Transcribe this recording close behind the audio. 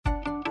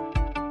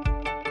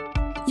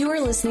You are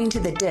listening to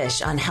The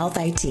Dish on Health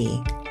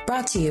IT,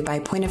 brought to you by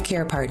Point of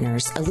Care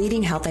Partners, a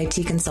leading health IT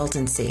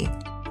consultancy.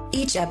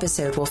 Each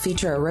episode will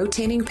feature a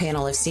rotating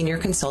panel of senior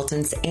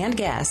consultants and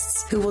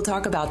guests who will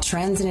talk about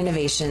trends and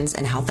innovations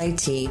in health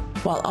IT,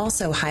 while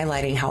also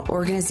highlighting how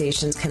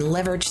organizations can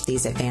leverage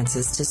these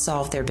advances to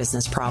solve their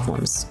business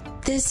problems.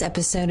 This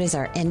episode is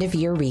our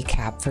end-of-year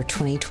recap for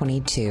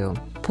 2022.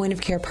 Point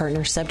of Care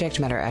Partner subject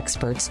matter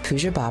experts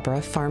Pooja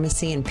Babra,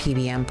 Pharmacy and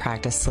PBM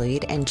Practice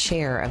Lead and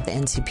Chair of the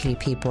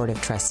NCPDP Board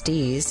of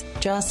Trustees,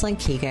 Jocelyn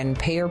Keegan,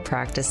 Payer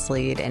Practice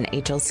Lead and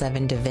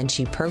HL7 Da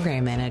Vinci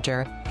Program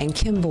Manager, and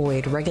Kim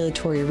Boyd,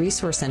 Regulatory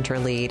Resource Center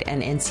Lead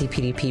and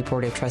NCPDP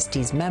Board of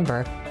Trustees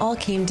member, all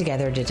came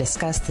together to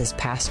discuss this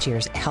past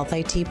year's health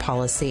IT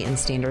policy and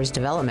standards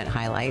development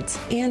highlights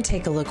and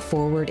take a look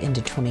forward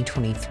into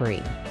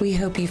 2023. We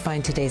hope you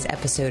find today's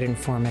episode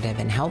informative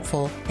and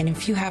helpful, and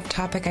if you have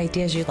topic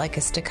ideas you'd like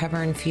us to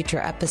cover in future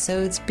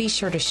episodes, be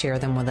sure to share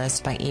them with us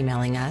by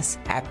emailing us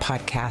at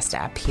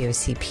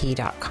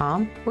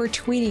podcast@pocp.com or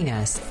tweeting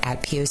us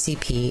at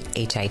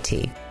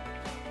POCPHIT.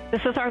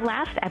 This is our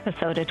last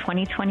episode of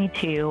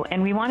 2022,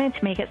 and we wanted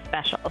to make it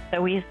special.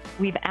 So we've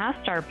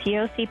asked our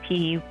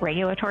POCP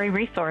Regulatory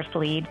Resource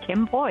Lead,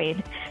 Kim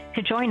Boyd,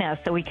 to join us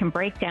so we can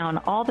break down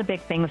all the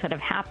big things that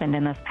have happened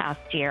in this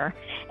past year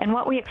and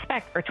what we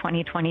expect for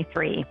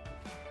 2023.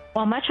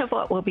 While much of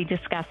what we'll be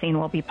discussing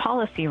will be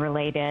policy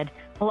related,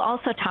 we'll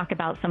also talk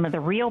about some of the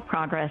real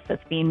progress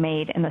that's being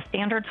made in the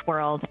standards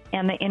world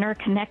and the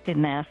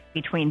interconnectedness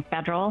between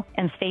federal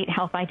and state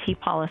health IT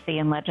policy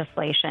and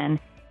legislation,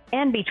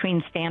 and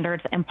between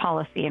standards and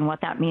policy and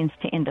what that means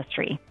to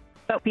industry.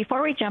 But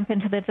before we jump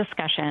into the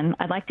discussion,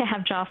 I'd like to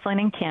have Jocelyn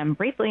and Kim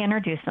briefly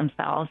introduce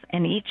themselves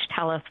and each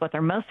tell us what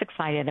they're most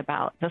excited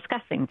about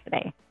discussing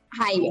today.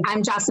 Hi,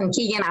 I'm Jocelyn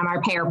Keegan. I'm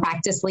our Payer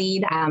Practice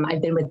Lead.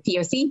 I've been with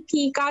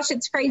POCP,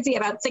 it's crazy,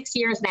 about 6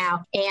 years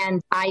now. And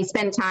I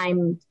spend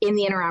time in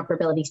the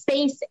interoperability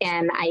space,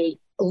 and I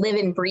live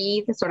and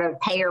breathe sort of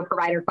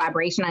payer-provider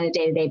collaboration on a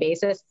day-to-day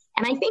basis.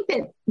 And I think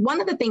that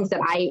one of the things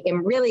that I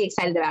am really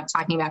excited about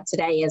talking about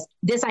today is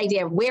this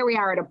idea of where we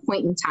are at a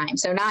point in time.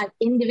 So not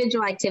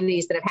individual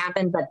activities that have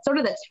happened, but sort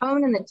of the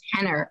tone and the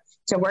tenor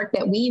to work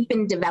that we've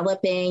been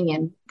developing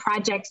and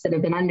projects that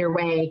have been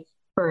underway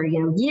for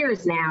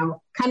years now,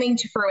 coming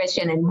to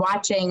fruition and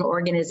watching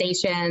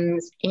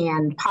organizations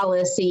and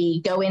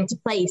policy go into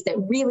place that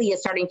really is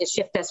starting to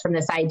shift us from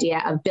this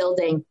idea of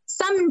building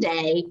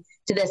someday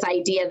to this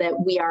idea that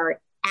we are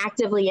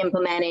actively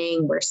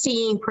implementing. We're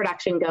seeing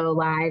production go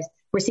live.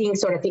 We're seeing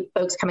sort of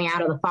folks coming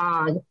out of the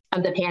fog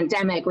of the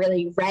pandemic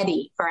really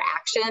ready for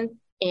action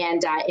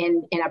and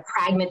in a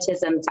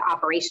pragmatism to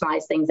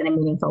operationalize things in a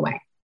meaningful way.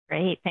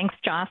 Great. Thanks,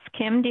 Joss.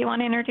 Kim, do you want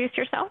to introduce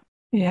yourself?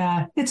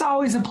 Yeah, it's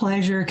always a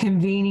pleasure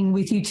convening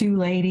with you two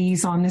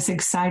ladies on this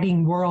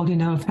exciting world,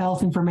 of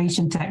health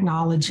information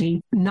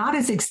technology. Not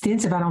as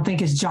extensive, I don't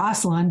think, as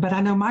Jocelyn, but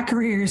I know my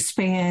career has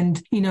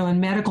spanned, in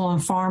medical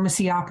and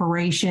pharmacy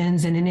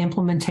operations and in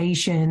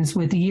implementations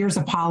with years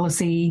of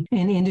policy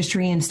and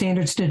industry and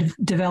standards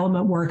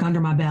development work under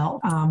my belt,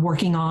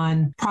 working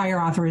on prior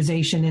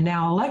authorization and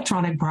now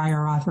electronic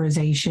prior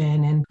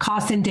authorization and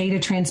cost and data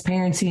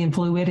transparency and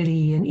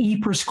fluidity and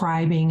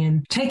e-prescribing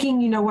and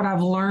taking, what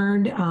I've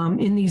learned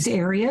in these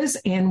areas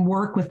and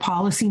work with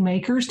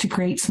policymakers to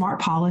create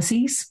smart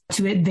policies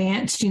to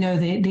advance, the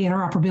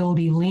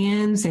interoperability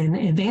lens and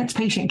advance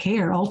patient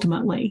care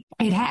ultimately.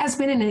 It has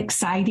been an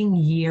exciting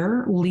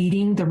year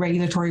leading the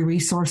Regulatory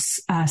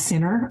Resource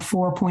Center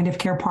for Point of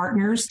Care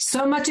Partners.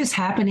 So much is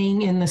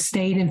happening in the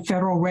state and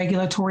federal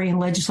regulatory and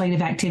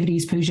legislative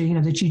activities, Pooja,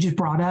 that you just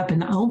brought up in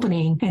the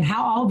opening, and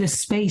how all this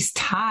space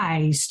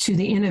ties to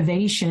the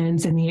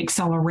innovations and the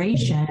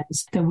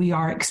accelerations that we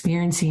are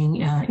experiencing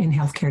in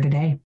healthcare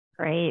today.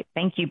 Great.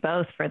 Thank you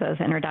both for those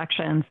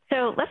introductions.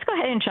 So let's go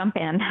ahead and jump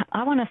in.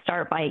 I want to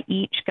start by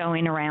each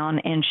going around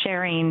and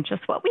sharing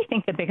just what we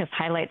think the biggest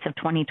highlights of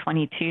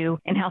 2022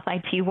 in health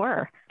IT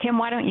were. Kim,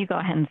 why don't you go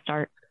ahead and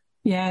start?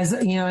 Yeah,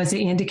 as I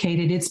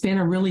indicated, it's been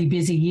a really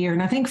busy year.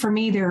 And I think for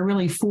me, there are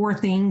really four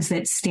things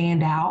that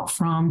stand out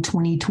from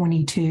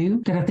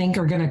 2022 that I think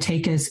are going to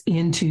take us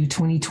into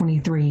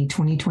 2023,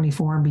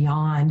 2024 and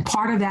beyond.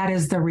 Part of that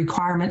is the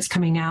requirements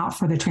coming out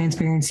for the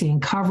Transparency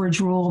and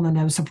Coverage Rule and the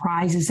No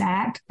Surprises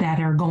Act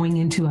that are going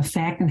into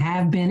effect and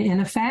have been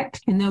in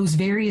effect. And those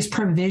various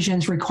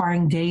provisions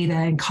requiring data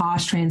and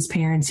cost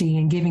transparency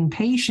and giving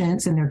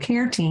patients and their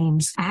care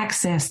teams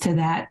access to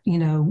that,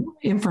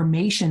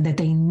 information that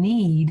they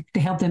need to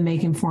help them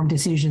make informed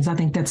decisions. I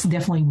think that's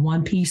definitely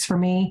one piece for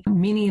me.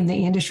 Many in the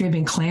industry have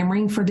been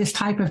clamoring for this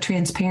type of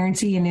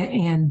transparency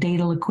and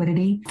data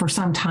liquidity for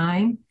some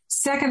time.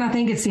 Second, I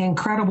think it's the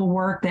incredible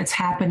work that's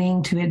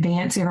happening to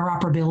advance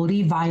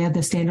interoperability via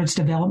the standards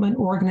development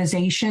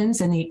organizations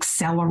and the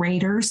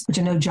accelerators, which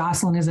I know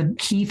Jocelyn is a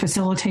key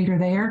facilitator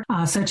there,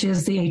 such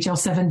as the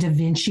HL7 Da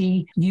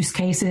Vinci use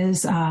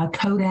cases,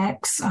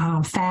 Codex,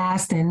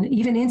 FAST, and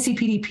even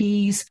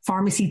NCPDP's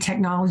Pharmacy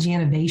Technology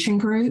Innovation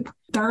Group.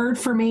 Third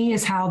for me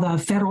is how the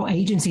federal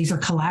agencies are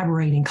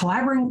collaborating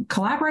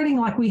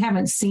like we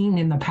haven't seen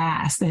in the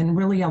past, and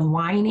really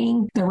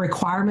aligning the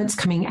requirements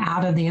coming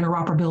out of the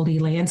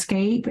interoperability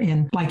landscape,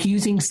 and like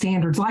using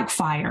standards like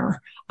FHIR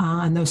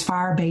and those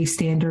FHIR-based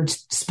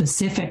standards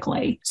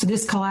specifically. So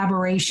this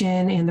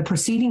collaboration and the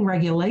preceding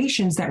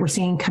regulations that we're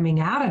seeing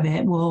coming out of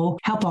it will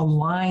help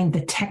align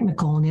the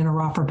technical and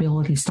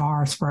interoperability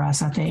stars for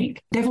us, I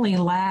think. Definitely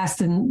last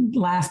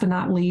but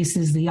not least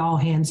is the all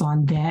hands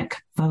on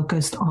deck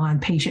focused on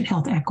patient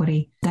health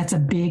equity. That's a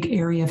big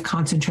area of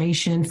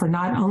concentration for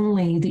not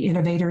only the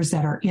innovators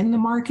that are in the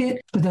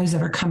market, but those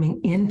that are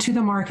coming into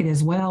the market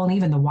as well, and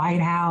even the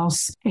White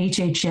House,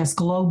 HHS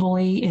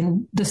globally,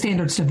 and the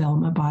standards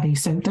development body.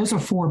 So those are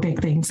 4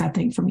 big things, I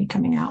think, for me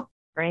coming out.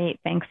 Great.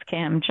 Thanks,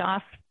 Kim.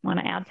 Joss, want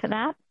to add to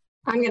that?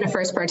 I'm going to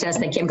first protest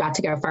that Kim got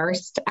to go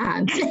first.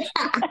 I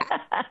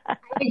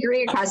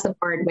agree across the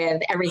board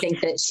with everything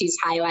that she's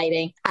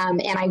highlighting.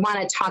 And I want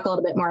to talk a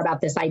little bit more about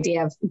this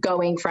idea of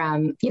going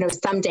from,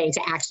 someday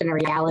to action and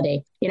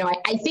reality.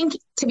 I think,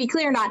 to be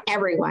clear, not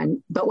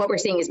everyone, but what we're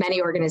seeing is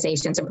many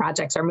organizations and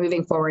projects are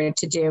moving forward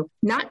to do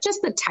not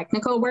just the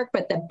technical work,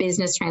 but the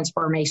business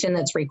transformation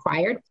that's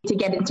required to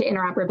get into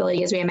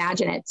interoperability as we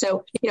imagine it.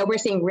 So, we're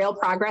seeing real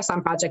progress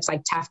on projects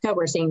like TEFCA.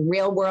 We're seeing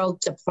real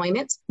world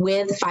deployments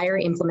with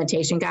FHIR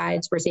implementation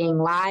guides. We're seeing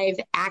live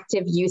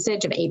active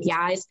usage of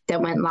APIs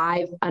that went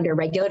live under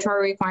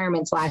regulatory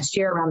requirements last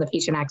year around the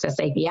patient access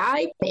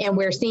API. And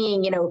we're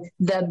seeing,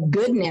 the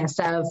goodness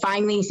of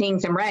finally seeing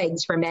some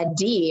regs for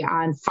MedD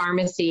on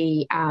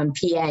pharmacy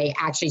PA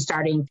actually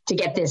starting to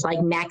get this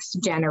like next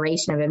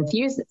generation of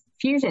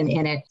infusion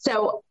in it.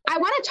 So I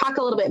want to talk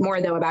a little bit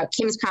more, though, about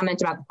Kim's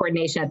comment about the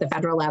coordination at the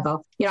federal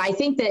level. I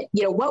think that,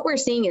 what we're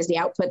seeing is the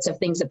outputs of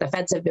things that the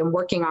feds have been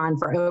working on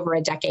for over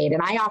a decade.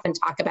 And I often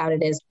talk about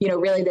it as,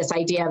 really this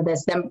idea of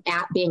them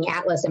being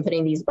Atlas and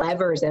putting these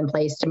levers in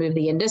place to move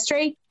the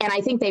industry. And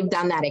I think they've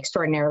done that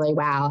extraordinarily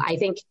well. I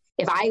think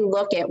if I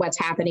look at what's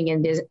happening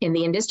in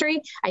the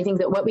industry, I think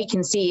that what we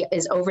can see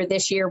is over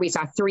this year, we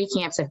saw 3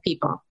 camps of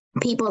people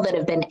that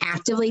have been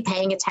actively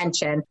paying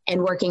attention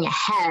and working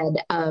ahead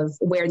of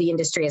where the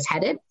industry is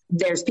headed.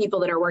 There's people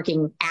that are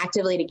working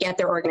actively to get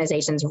their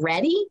organizations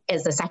ready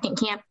as the second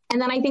camp. And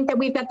then I think that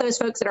we've got those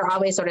folks that are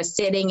always sort of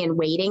sitting and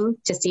waiting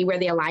to see where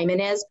the alignment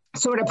is,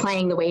 sort of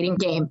playing the waiting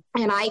game.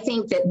 And I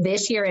think that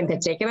this year in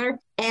particular,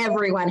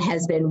 everyone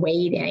has been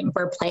waiting.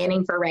 We're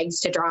planning for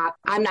regs to drop.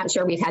 I'm not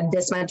sure we've had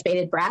this much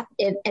bated breath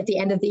at the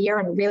end of the year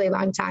in a really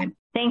long time.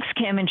 Thanks,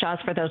 Kim and Joss,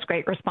 for those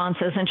great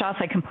responses. And Joss,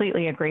 I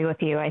completely agree with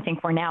you. I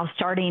think we're now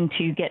starting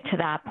to get to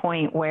that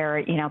point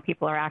where,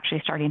 people are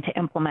actually starting to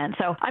implement.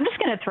 So I'm just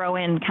going to throw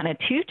in kind of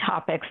 2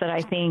 topics that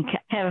I think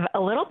have a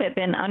little bit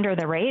been under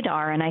the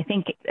radar. And I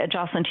think,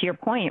 Jocelyn, to your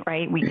point,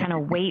 right, we kind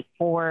of wait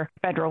for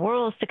federal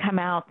rules to come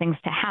out, things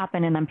to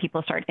happen, and then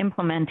people start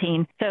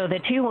implementing. So the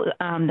 2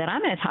 that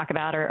I'm going to talk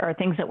about are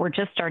things that we're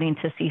just starting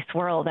to see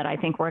swirl that I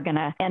think we're going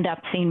to end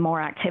up seeing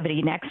more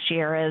activity next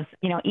year is,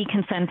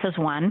 e-consent is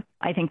one.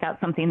 I think that's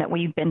something that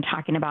we've been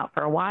talking about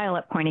for a while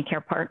at Point of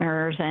Care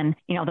Partners, and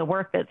the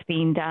work that's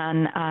being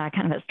done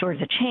kind of at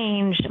Stores of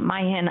Change,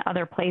 Mayan,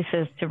 other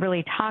places to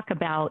really talk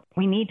about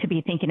we need to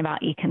be thinking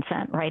about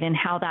e-consent, right, and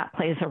how that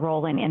plays a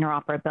role in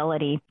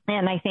interoperability.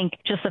 And I think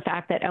just the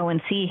fact that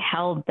ONC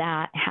held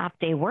that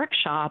half-day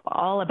workshop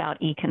all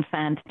about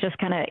e-consent just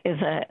kind of is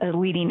a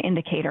leading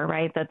indicator,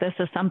 right, that this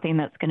is something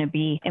that's going to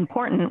be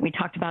important. We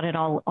talked about it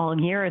all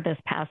year this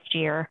past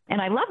year,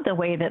 and I love the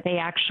way that they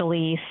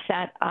actually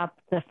set up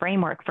the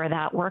framework for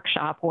that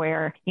workshop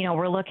where,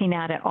 we're looking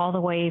at it all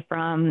the way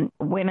from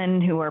women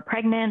who are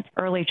pregnant,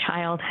 early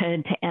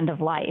childhood to end of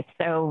life.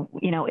 So,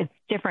 it's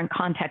different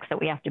contexts that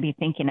we have to be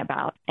thinking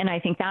about. And I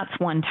think that's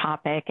one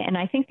topic. And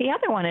I think the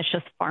other one is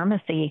just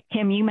pharmacy.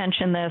 Kim, you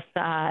mentioned this,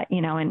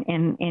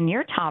 in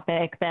your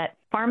topic that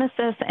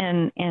pharmacists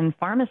and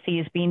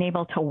pharmacies being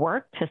able to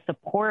work to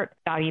support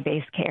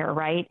value-based care,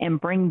 right, and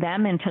bring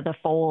them into the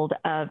fold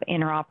of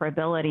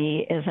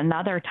interoperability is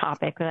another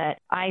topic that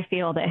I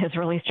feel that has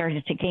really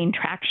started to gain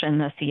traction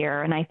this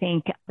year. And I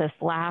think this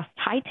last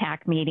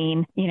HITAC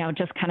meeting,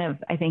 just kind of,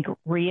 I think,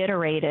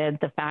 reiterated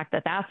the fact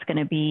that that's going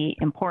to be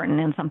important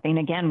and something,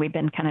 again, we've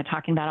been kind of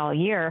talking about all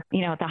year.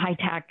 At the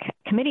HITAC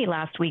committee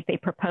last week, they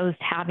proposed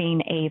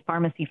having a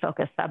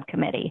pharmacy-focused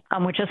subcommittee,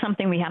 which is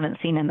something we haven't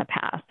seen in the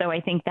past. So I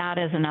think that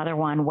is another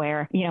one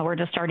where, we're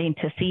just starting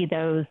to see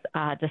those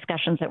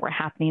discussions that were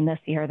happening this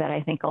year that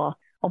I think will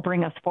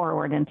bring us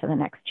forward into the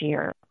next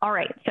year. All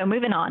right, so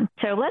moving on.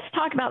 So let's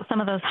talk about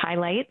some of those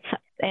highlights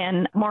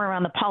and more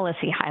around the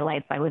policy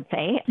highlights, I would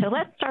say. So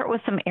let's start with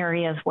some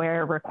areas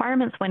where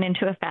requirements went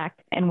into effect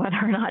and whether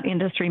or not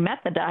industry met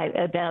the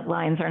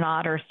deadlines or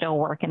not, or still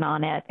working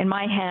on it. In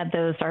my head,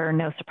 those are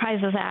No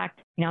Surprises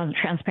Act, the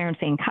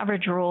transparency and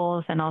coverage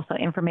rules, and also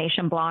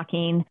information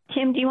blocking.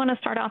 Kim, do you want to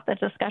start off the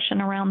discussion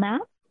around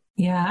that?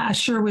 Yeah, I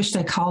sure wish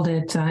they called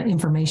it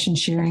information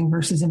sharing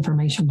versus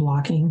information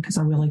blocking, because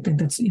I really think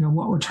that's,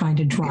 what we're trying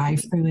to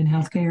drive through in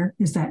healthcare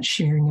is that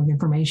sharing of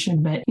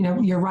information. But,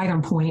 you're right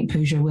on point,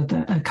 Pooja, with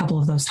a couple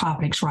of those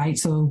topics, right?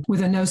 So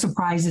with the No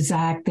Surprises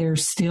Act,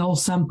 there's still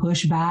some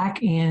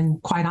pushback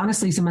and quite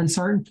honestly, some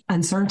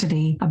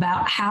uncertainty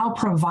about how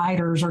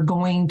providers are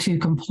going to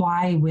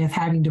comply with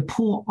having to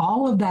pull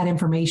all of that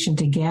information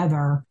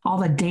together, all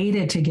the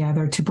data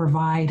together to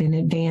provide an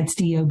advanced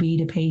DOB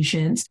to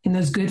patients and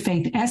those good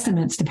faith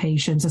estimates to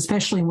patients,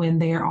 especially when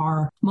there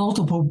are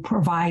multiple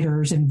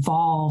providers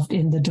involved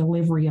in the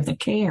delivery of the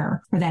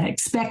care or that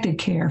expected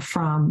care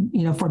from,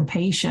 for the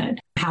patient.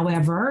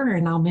 However,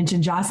 and I'll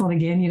mention Jocelyn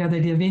again,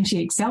 the Da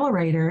Vinci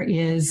Accelerator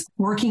is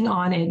working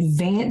on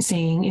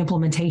advancing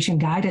implementation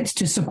guidance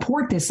to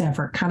support this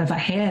effort, kind of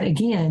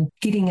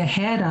getting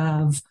ahead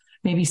of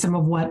maybe some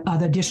of what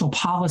other additional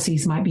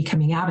policies might be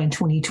coming out in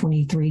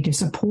 2023 to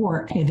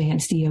support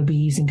advanced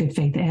DOBs and good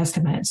faith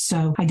estimates.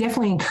 So I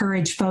definitely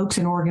encourage folks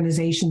and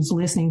organizations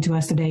listening to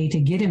us today to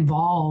get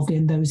involved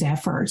in those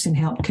efforts and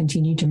help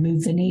continue to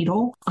move the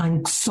needle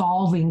on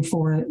solving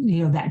for,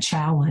 that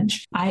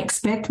challenge. I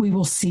expect we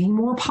will see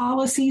more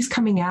policies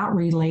coming out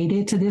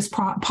related to this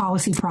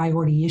policy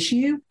priority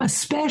issue,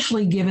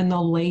 especially given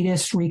the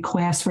latest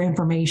request for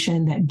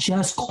information that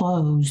just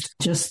closed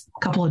just a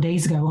couple of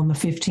days ago on the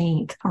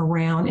 15th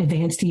around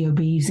advanced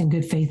DOBs and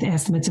good faith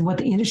estimates and what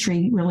the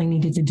industry really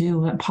needed to do,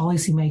 what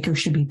policymakers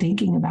should be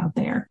thinking about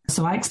there.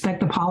 So I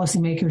expect the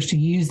policymakers to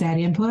use that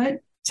input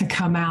to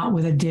come out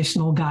with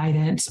additional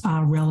guidance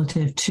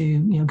relative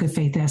to, good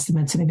faith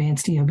estimates and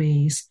advanced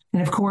DOBs.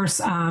 And of course,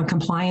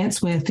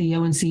 compliance with the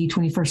ONC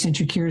 21st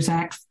Century Cures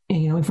Act,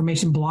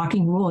 information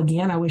blocking rule.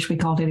 Again, I wish we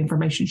called it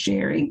information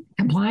sharing.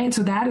 Compliance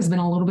with that has been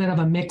a little bit of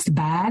a mixed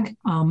bag.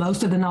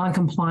 Most of the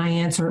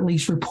non-compliance, or at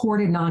least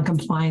reported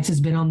non-compliance,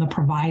 has been on the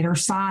provider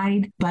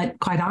side. But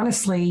quite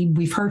honestly,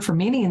 we've heard from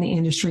many in the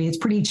industry, it's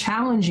pretty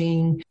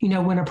challenging,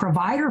 when a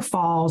provider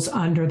falls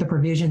under the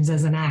provisions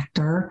as an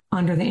actor,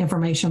 under the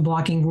information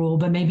blocking rule,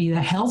 but maybe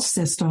the health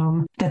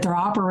system that they're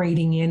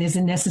operating in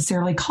isn't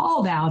necessarily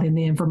called out in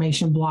the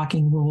information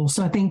blocking rule.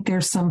 So I think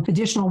there's some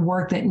additional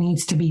work that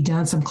needs to be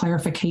done, some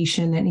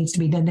clarification that needs to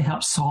be done to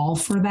help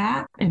solve for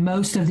that. And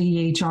most of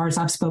the EHRs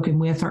I've spoken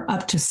with are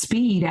up to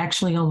speed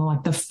actually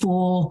on the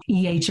full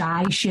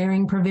EHI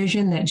sharing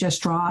provision that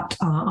just dropped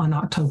on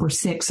October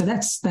 6th. So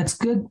that's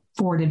good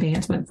forward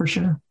advancement for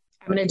sure.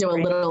 I'm going to do a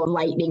little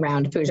lightning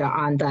round, Pooja,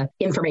 on the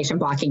information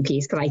blocking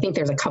piece, because I think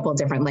there's a couple of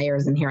different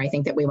layers in here I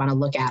think that we want to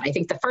look at. I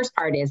think the first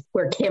part is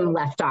where Kim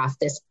left off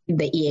the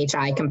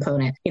EHI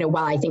component.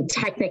 While I think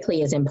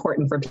technically is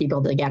important for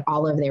people to get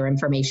all of their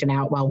information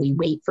out while we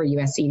wait for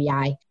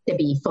USCDI to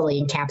be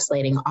fully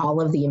encapsulating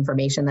all of the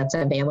information that's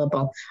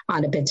available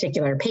on a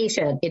particular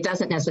patient, it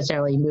doesn't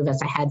necessarily move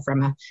us ahead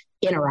from a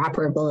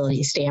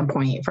interoperability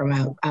standpoint, from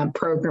a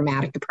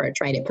programmatic approach,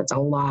 right? It puts a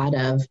lot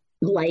of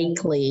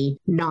likely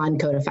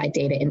non-codified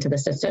data into the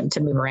system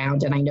to move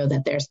around. And I know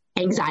that there's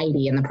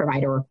anxiety in the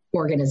provider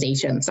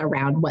organizations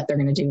around what they're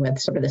going to do with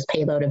sort of this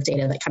payload of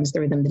data that comes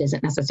through them that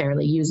isn't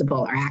necessarily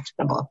usable or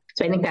actionable.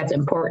 So I think that's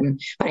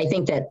important. But I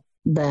think that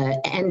the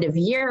end of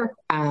year,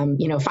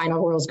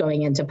 final rules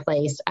going into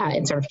place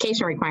and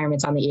certification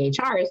requirements on the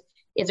EHRs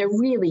is a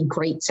really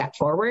great step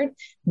forward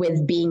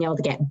with being able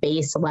to get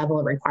base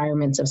level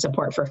requirements of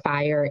support for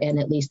FHIR and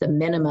at least the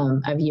minimum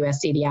of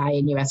USCDI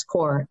and US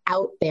Core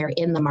out there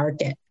in the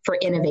market for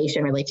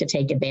innovation really to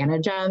take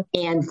advantage of,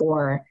 and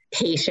for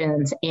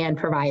patients and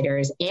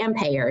providers and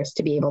payers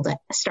to be able to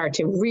start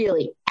to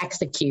really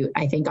execute,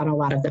 I think, on a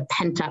lot of the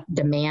pent up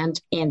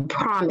demand and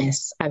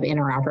promise of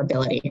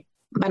interoperability.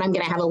 But I'm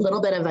going to have a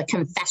little bit of a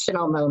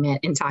confessional moment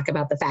and talk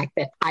about the fact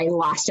that I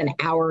lost an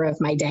hour of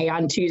my day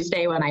on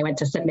Tuesday when I went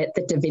to submit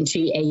the Da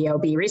Vinci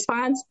AEOB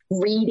response,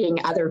 reading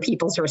other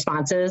people's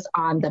responses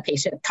on the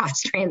patient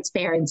cost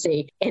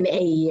transparency and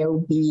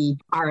AEOB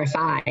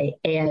RFI.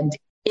 And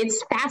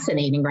it's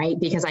fascinating, right?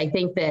 Because I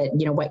think that,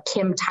 what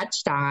Kim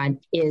touched on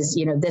is,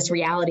 this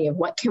reality of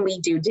what can we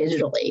do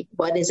digitally?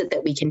 What is it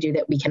that we can do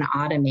that we can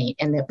automate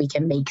and that we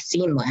can make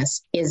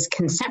seamless is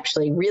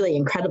conceptually really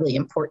incredibly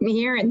important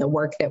here. And the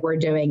work that we're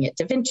doing at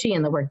Da Vinci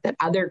and the work that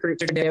other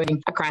groups are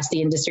doing across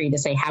the industry to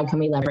say, how can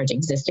we leverage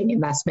existing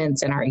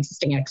investments in our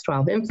existing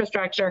X12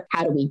 infrastructure?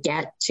 How do we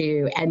get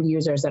to end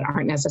users that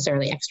aren't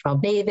necessarily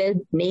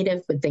X12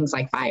 native with things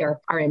like FHIR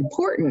are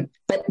important.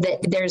 But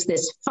there's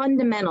this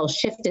fundamental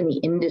shift in the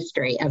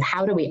industry of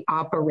how do we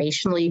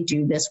operationally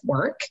do this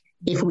work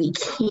if we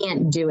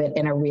can't do it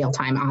in a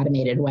real-time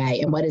automated way?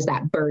 And what is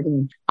that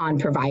burden on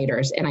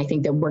providers? And I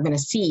think that we're going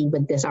to see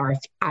with this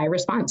RFI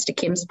response, to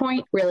Kim's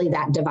point, really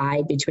that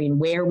divide between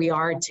where we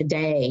are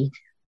today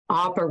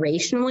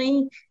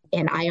operationally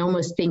And I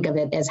almost think of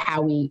it as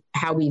how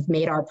we've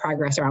made our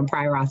progress around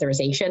prior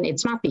authorization.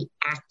 It's not the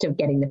act of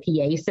getting the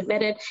PA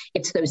submitted.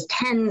 It's those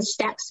 10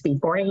 steps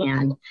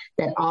beforehand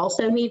that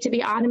also need to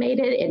be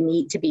automated and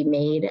need to be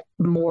made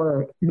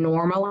more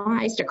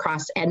normalized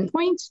across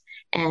endpoints.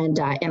 And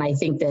I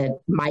think that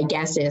my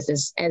guess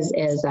is as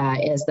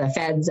the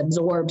feds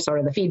absorb sort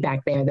of the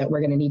feedback there, that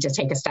we're going to need to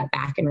take a step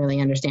back and really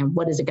understand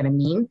what is it going to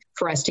mean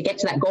for us to get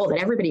to that goal that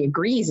everybody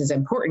agrees is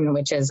important,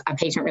 which is a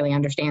patient really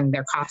understanding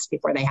their costs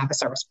before they have a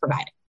service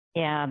provided.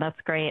 Yeah, that's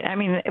great. I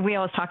mean, we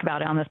always talk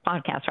about it on this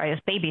podcast, right?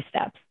 It's baby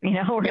steps. We're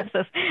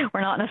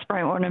not in a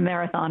sprint, we're in a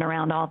marathon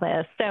around all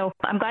this. So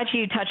I'm glad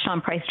you touched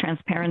on price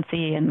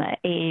transparency and the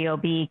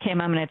AAOB.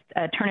 Kim, I'm going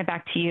to turn it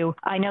back to you.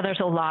 I know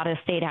there's a lot of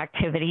state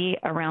activity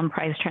around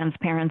price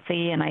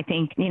transparency. And I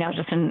think,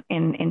 just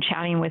in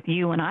chatting with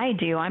you and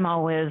I'm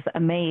always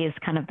amazed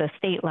kind of the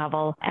state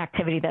level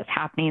activity that's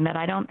happening that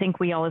I don't think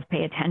we always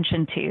pay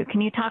attention to.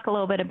 Can you talk a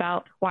little bit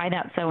about why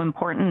that's so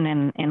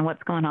important and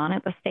what's going on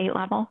at the state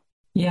level?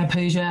 Yeah,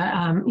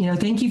 Pooja,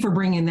 thank you for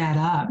bringing that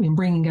up and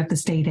bringing up the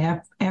state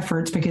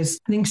efforts, because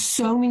I think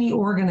so many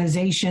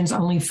organizations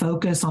only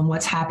focus on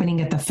what's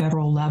happening at the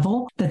federal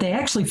level that they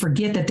actually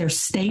forget that there's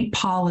state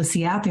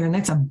policy out there. And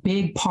that's a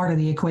big part of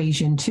the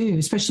equation, too,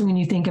 especially when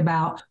you think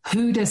about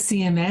who does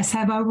CMS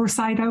have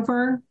oversight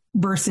over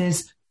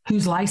versus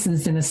who's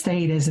licensed in a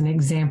state as an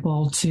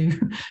example to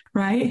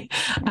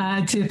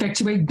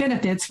effectuate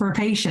benefits for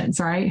patients,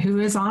 right?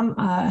 Who is on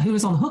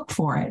hook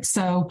for it.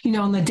 So,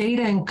 on the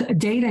data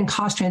and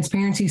cost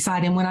transparency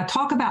side, and when I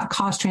talk about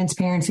cost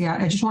transparency,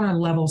 I just want to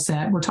level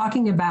set. We're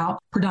talking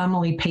about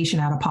predominantly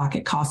patient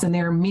out-of-pocket costs, and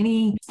there are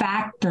many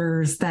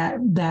factors that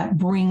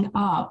bring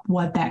up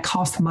what that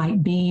cost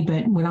might be.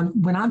 But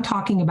when I'm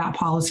talking about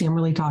policy, I'm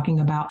really talking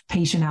about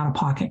patient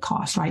out-of-pocket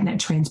costs, right? And that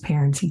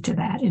transparency to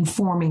that,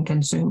 informing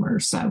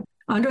consumers. So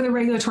under the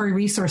Regulatory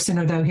Resource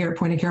Center, though, here at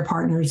Point of Care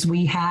Partners,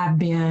 we have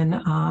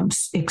been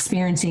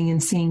experiencing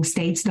and seeing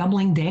states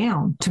doubling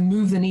down to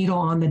move the needle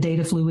on the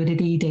data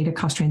fluidity, data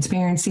cost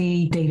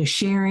transparency, data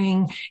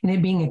sharing, and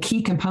it being a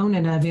key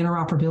component of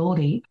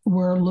interoperability.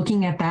 We're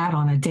looking at that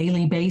on a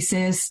daily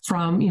basis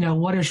from,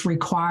 what is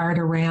required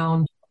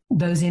around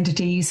those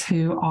entities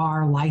who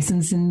are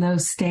licensed in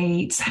those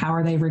states. How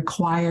are they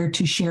required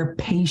to share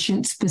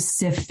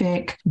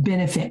patient-specific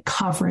benefit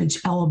coverage,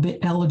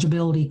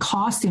 eligibility,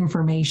 cost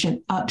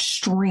information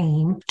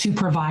upstream to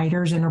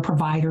providers and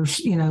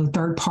providers,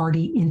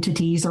 third-party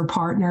entities or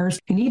partners,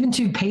 and even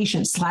to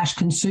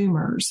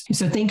patients/consumers.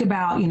 So think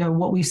about,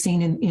 what we've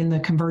seen in the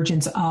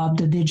convergence of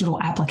the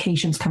digital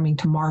applications coming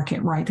to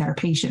market, right, that are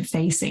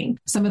patient-facing.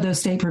 Some of those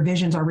state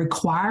provisions are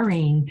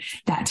requiring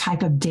that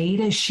type of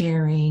data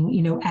sharing,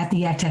 at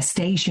the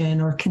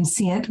attestation or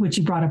consent, which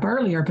you brought up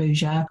earlier,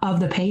 Pooja, of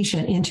the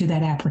patient into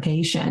that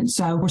application.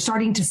 So we're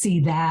starting to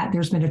see that.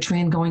 There's been a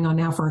trend going on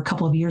now for a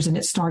couple of years, and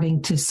it's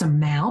starting to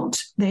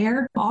surmount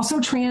there. Also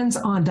trends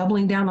on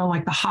doubling down on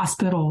like the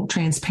hospital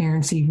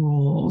transparency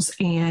rules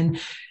and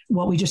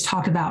what we just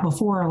talked about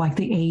before, like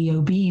the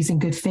AEOBs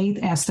and good faith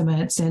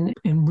estimates, and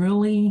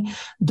really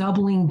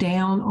doubling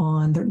down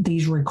on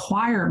these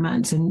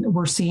requirements. And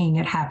we're seeing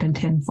it happen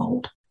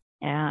tenfold.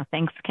 Yeah,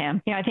 thanks, Kim.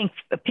 I think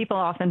people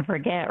often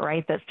forget,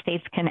 right, that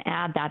states can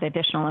add that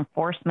additional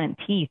enforcement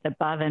teeth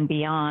above and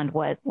beyond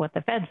what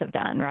the feds have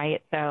done,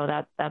 right? So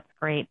that's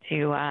great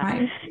to,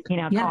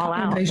 call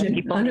out so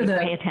people need to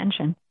pay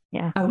attention.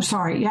 Yeah. Oh,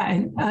 sorry. Yeah.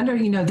 And under,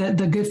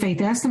 the good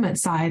faith estimate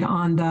side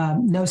on the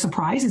No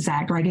Surprises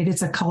Act, right?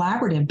 It's a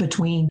collaborative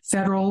between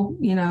federal,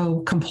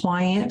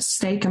 compliance,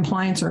 state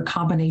compliance, or a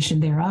combination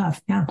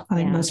thereof. Yeah. I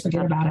think most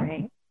forget about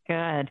it.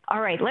 Good.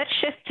 All right. Let's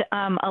shift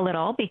a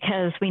little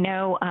because we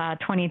know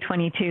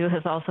 2022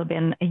 has also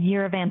been a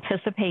year of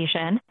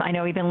anticipation. I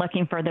know we've been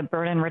looking for the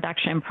burden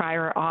reduction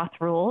prior auth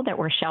rule that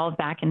were shelved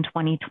back in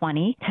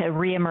 2020 to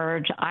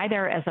reemerge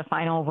either as a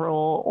final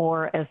rule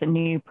or as a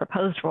new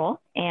proposed rule.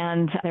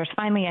 And there's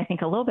finally, I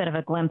think, a little bit of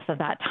a glimpse of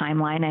that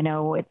timeline. I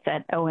know it's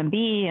at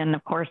OMB. And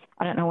of course,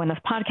 I don't know when this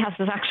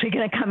podcast is actually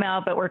going to come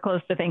out, but we're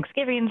close to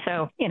Thanksgiving.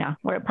 So,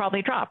 we'll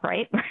probably drop,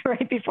 right?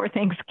 Right before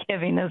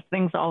Thanksgiving, as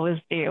things always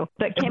do.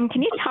 But Kim,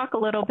 can you talk a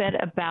little bit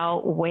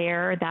about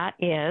where that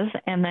is?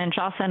 And then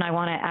Jocelyn, I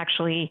want to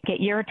actually get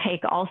your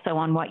take also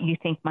on what you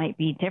think might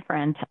be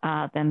different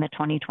than the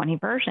 2020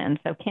 version.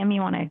 So Kim,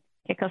 you want to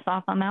kick us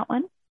off on that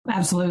one?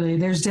 Absolutely.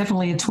 There's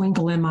definitely a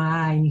twinkle in my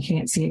eye, and you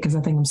can't see it because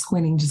I think I'm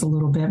squinting just a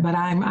little bit, but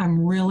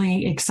I'm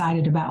really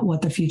excited about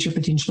what the future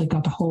potentially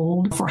got to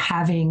hold for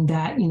having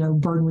that,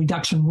 burden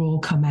reduction rule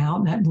come out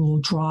and that rule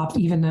drop,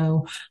 even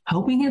though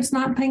hoping it's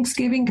not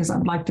Thanksgiving, because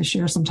I'd like to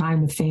share some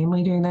time with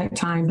family during that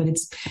time, but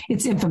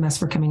it's infamous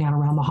for coming out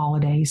around the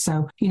holidays.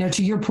 So,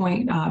 to your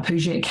point,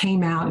 Pooja, it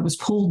came out, it was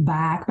pulled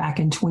back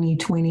in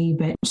 2020,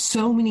 but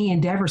so many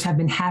endeavors have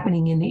been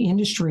happening in the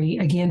industry,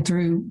 again,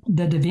 through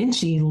the Da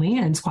Vinci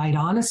lens, quite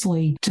honestly.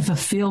 honestly to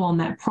fulfill on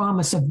that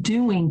promise of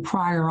doing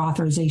prior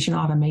authorization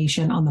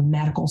automation on the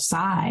medical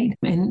side.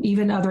 And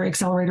even other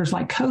accelerators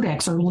like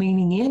Codex are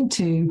leaning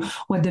into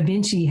what Da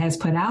Vinci has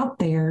put out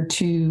there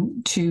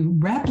to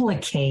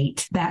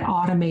replicate that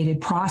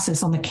automated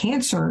process on the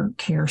cancer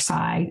care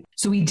side.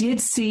 So we did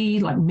see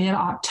like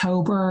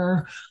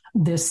mid-October,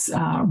 this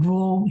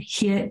rule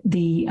hit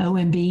the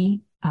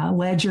OMB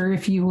ledger,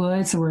 if you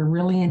would. So we're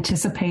really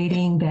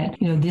anticipating that,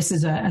 this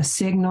is a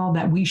signal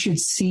that we should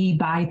see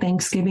by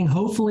Thanksgiving,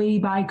 hopefully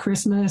by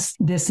Christmas,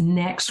 this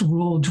next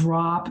rule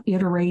drop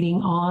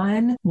iterating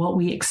on what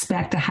we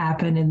expect to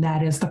happen. And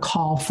that is the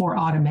call for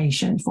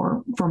automation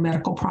for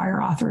medical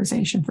prior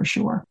authorization for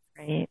sure.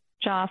 Right.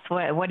 Joss,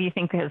 what do you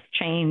think has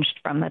changed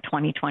from the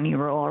 2020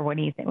 rule, or what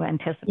do you think we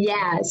anticipate?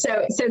 Yeah,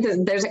 so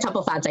there's a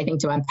couple thoughts I think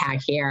to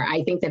unpack here.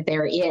 I think that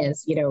there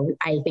is,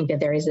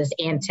 this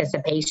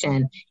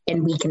anticipation,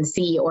 and we can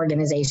see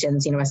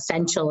organizations,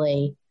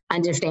 essentially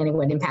understanding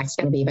what impact's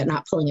going to be, but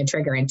not pulling a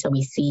trigger until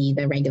we see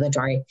the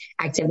regulatory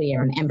activity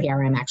or an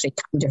NPRM actually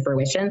come to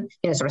fruition,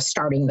 sort of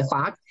starting the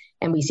clock.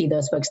 And we see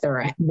those folks that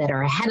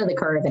are ahead of the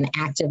curve and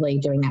actively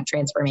doing that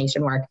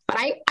transformation work. But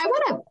I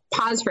want to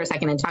pause for a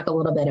second and talk a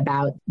little bit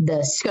about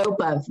the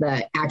scope of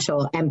the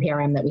actual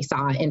NPRM that we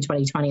saw in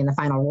 2020 and the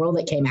final rule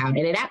that came out. And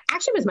it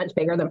actually was much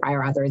bigger than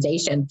prior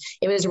authorization.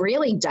 It was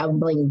really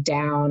doubling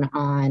down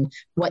on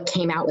what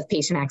came out with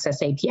Patient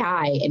Access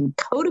API and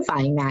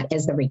codifying that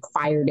as the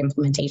required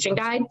implementation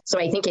guide. So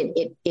I think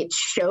it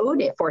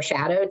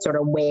foreshadowed sort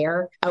of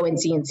where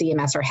ONC and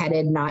CMS are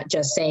headed, not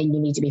just saying you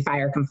need to be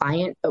FHIR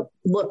compliant, but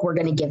look, we're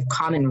going to give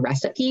common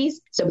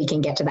recipes so we can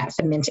get to that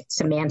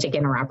semantic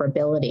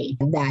interoperability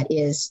that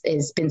is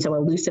been so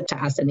elusive to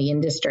us in the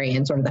industry,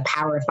 and sort of the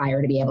power of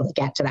FHIR to be able to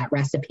get to that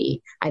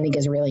recipe, I think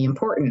is really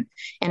important.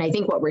 And I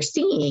think what we're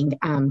seeing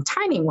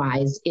timing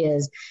wise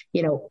is,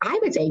 I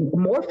would say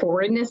more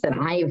forwardness than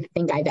I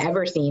think I've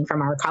ever seen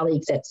from our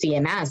colleagues at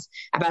CMS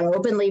about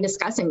openly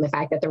discussing the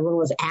fact that the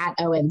rule is at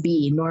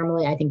OMB.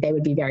 Normally, I think they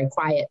would be very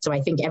quiet. So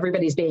I think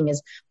everybody's being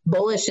as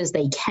bullish as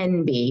they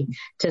can be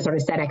to sort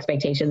of set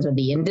expectations with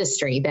the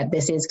industry that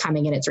this is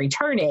coming and it's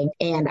returning.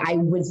 And I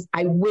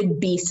would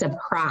be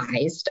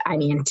surprised.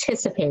 I'm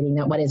anticipating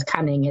that what is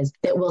coming is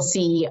that we'll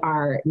see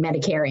our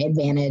Medicare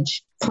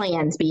Advantage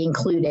plans be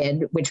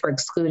included, which were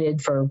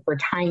excluded for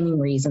timing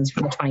reasons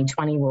from the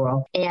 2020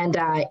 rule. And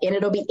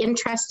it'll be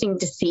interesting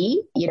to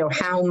see,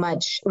 how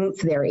much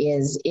oomph there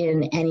is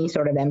in any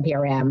sort of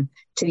NPRM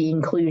to the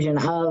inclusion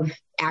of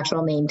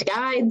actual named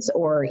guides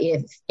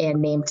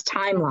and named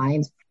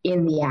timelines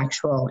in the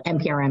actual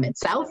NPRM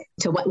itself,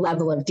 to what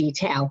level of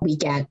detail we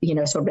get,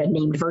 sort of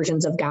named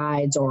versions of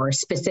guides or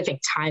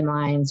specific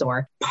timelines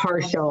or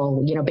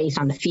partial, based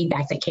on the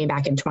feedback that came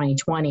back in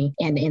 2020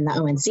 and in the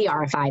ONC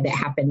RFI that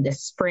happened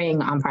this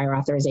spring on prior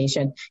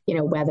authorization,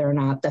 whether or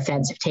not the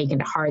feds have taken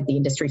to heart the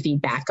industry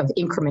feedback of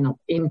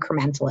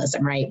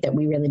incrementalism, right? That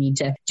we really need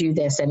to do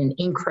this in an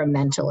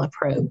incremental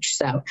approach.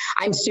 So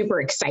I'm super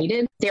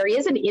excited. There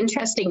is an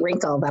interesting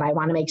wrinkle that I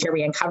want to make sure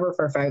we uncover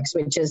for folks,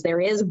 which is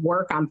there is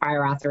work on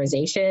prior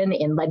authorization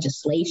in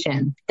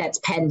legislation that's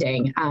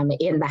pending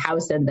in the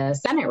House and the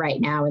Senate right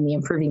now in the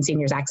Improving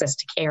Seniors Access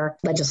to Care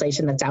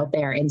legislation that's out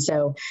there. And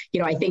so,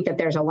 I think that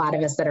there's a lot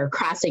of us that are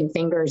crossing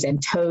fingers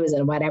and toes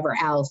and whatever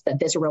else that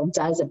this rule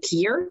does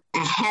appear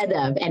ahead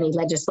of any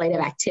legislative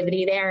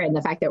activity there. And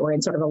the fact that we're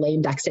in sort of a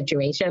lame duck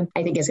situation,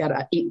 I think has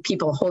got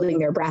people holding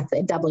their breath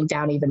and doubling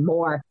down even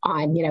more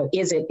on,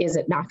 is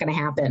it not going to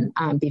happen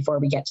before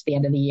we get to the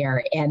end of the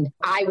year? And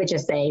I would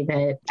just say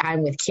that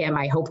I'm with Kim.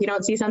 I hope we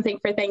don't see something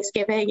for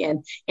Thanksgiving.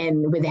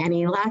 And with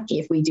any luck,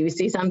 if we do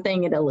see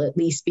something, it'll at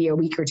least be a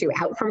week or two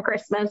out from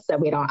Christmas, so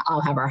we don't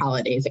all have our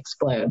holidays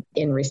explode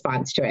in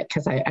response to it,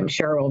 because I'm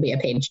sure it will be a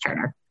page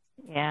turner.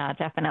 Yeah,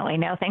 definitely.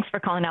 No, thanks for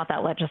calling out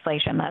that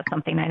legislation. That's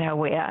something I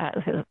know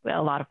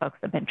a lot of folks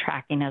have been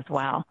tracking as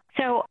well.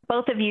 So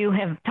both of you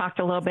have talked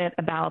a little bit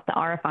about the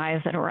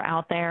RFIs that were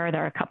out there.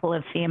 There are a couple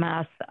of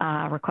CMS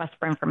requests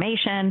for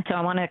information. So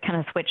I want to kind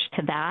of switch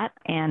to that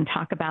and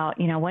talk about,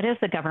 what is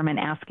the government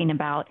asking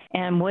about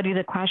and what do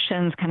the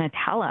questions kind of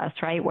tell us,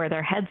 right, where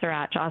their heads are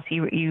at? Joss,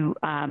 you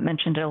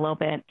mentioned it a little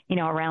bit,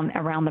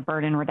 around the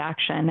burden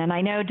reduction. And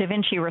I know Da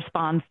Vinci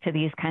responds to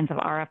these kinds of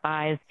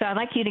RFIs. So I'd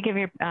like you to give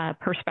your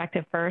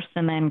perspective first,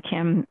 and then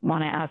Kim,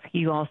 want to ask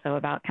you also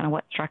about kind of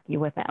what struck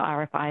you with the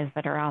RFIs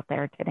that are out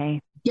there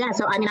today. Yeah,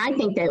 so I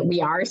think that we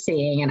are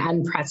seeing an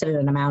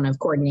unprecedented amount of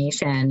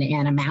coordination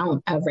and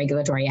amount of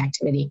regulatory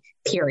activity,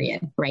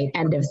 period, right?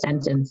 End of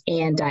sentence.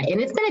 And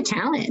it's been a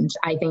challenge,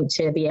 I think,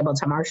 to be able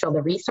to marshal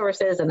the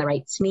resources and the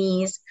right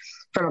SMEs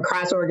from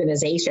across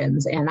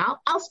organizations. And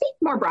I'll speak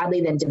more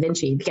broadly than Da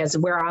Vinci, because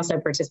we're also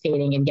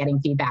participating in getting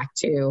feedback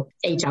to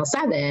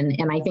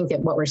HL7. And I think that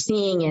what we're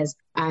seeing is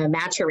a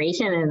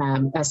maturation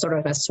and a sort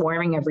of a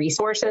swarming of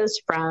resources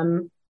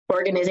from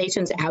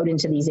organizations out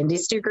into these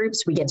industry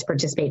groups. We get to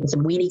participate in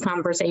some weedy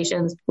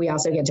conversations. We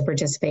also get to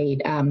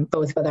participate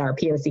both with our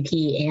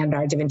POCP and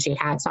our Da Vinci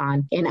hats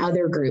on in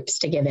other groups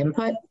to give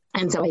input.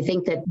 And so I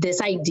think that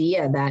this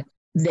idea that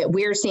that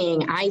we're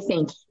seeing, I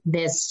think,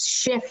 this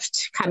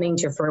shift coming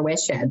to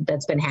fruition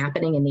that's been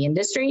happening in the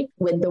industry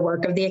with the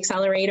work of the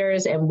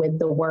accelerators and with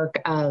the work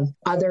of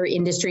other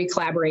industry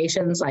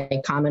collaborations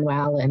like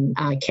Commonwealth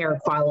and Care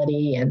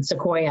Quality and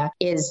Sequoia,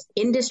 is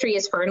industry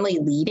is firmly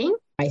leading.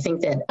 I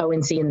think that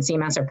ONC and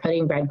CMS are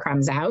putting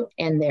breadcrumbs out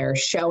and they're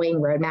showing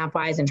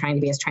roadmap-wise and trying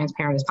to be as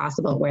transparent as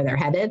possible where they're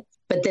headed.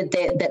 But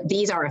that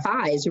these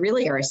RFIs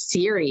really are a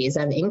series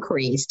of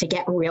inquiries to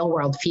get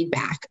real-world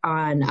feedback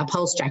on a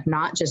pulse check,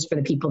 not just for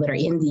the people that are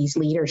in these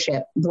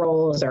leadership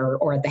roles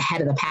or at the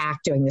head of the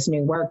pack doing this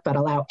new work, but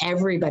allow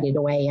everybody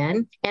to weigh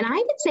in. And I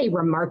would say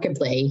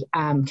remarkably,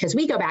 because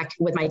we go back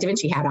with my Da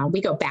Vinci hat on, we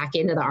go back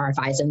into the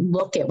RFIs and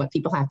look at what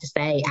people have to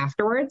say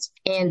afterwards,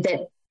 and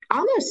that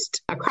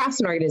almost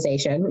across an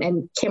organization,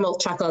 and Kim will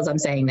chuckle as I'm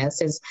saying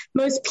this, is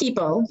most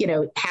people,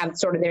 have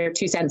sort of their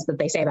 2 cents that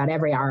they say about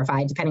every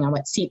RFI, depending on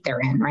what seat they're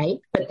in, right?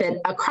 But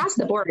that across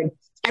the board,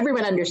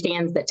 everyone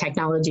understands that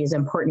technology is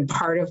an important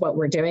part of what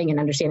we're doing and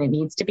understand it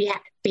needs to be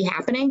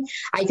happening.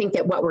 I think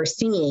that what we're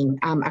seeing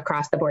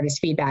across the board is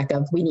feedback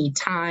of we need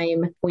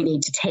time, we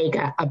need to take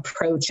an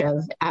approach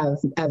of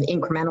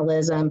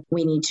incrementalism,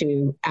 we need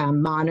to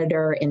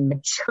monitor and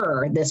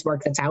mature this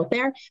work that's out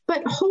there.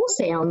 But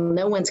wholesale,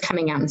 no one's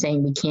coming out and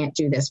saying we can't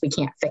do this, we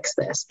can't fix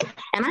this.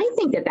 And I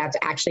think that that's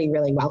actually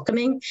really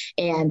welcoming.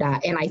 And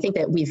I think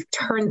that we've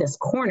turned this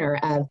corner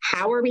of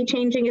how are we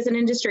changing as an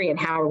industry and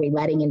how are we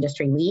letting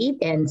industry lead,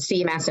 and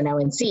CMS and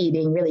ONC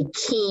being really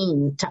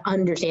keen to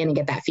understand and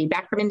get that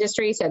feedback from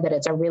industry so that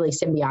it's a really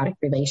symbiotic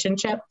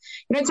relationship.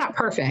 It's not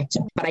perfect,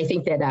 but I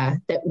think that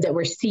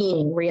we're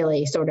seeing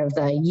really sort of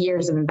the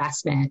years of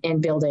investment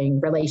in building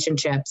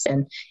relationships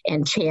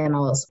and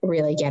channels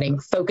really getting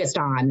focused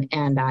on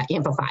and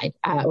amplified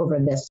over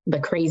the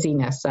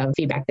craziness of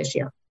feedback this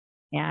year.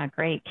 Yeah,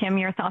 great. Kim,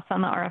 your thoughts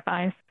on the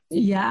RFIs?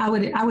 Yeah, I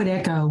would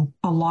echo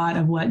a lot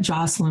of what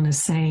Jocelyn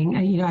is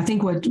saying. I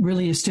think what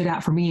really has stood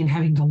out for me in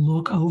having to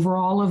look over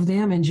all of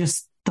them and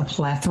just the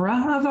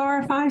plethora of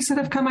RFIs that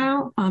have come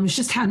out is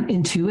just how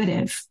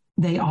intuitive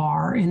they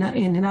are. And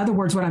in other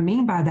words, what I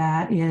mean by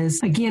that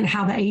is, again,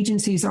 how the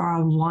agencies are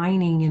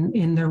aligning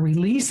in the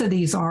release of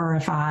these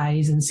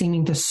RFIs and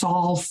seeming to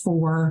solve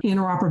for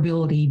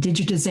interoperability,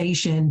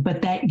 digitization,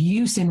 but that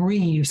use and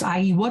reuse,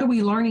 i.e., what are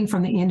we learning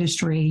from the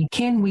industry?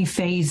 Can we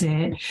phase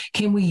it?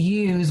 Can we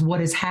use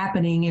what is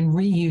happening and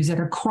reuse it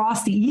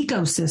across the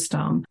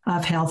ecosystem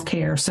of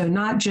healthcare? So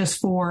not just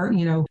for,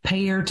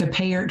 payer to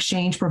payer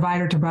exchange,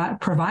 provider to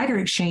provider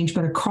exchange,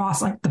 but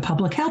across like the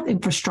public health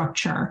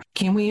infrastructure.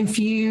 Can we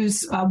infuse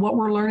what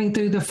we're learning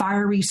through the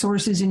FHIR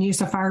resources and use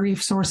of FHIR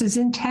resources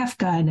in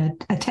TEFCA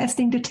and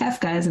attesting to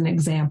TEFCA as an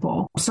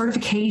example?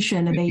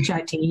 Certification of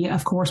HIT,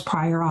 of course,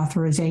 prior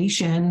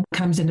authorization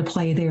comes into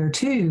play there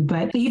too.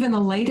 But even the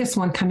latest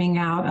one coming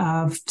out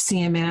of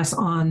CMS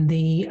on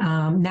the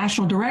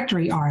National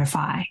Directory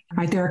RFI,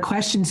 right? There are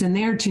questions in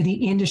there to the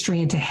industry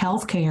and to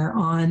healthcare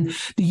on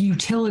the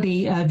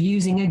utility of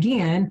using,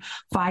 again,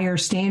 FHIR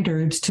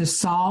standards to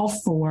solve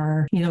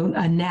for,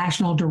 a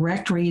national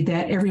directory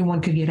that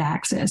everyone could get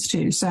access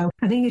to. So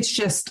I think it's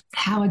just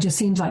how it just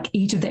seems like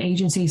each of the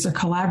agencies are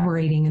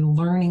collaborating and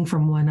learning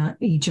from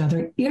each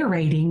other,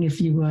 iterating,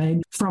 if you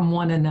would, from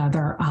one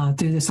another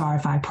through this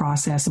RFI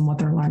process and what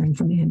they're learning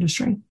from the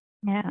industry.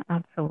 Yeah,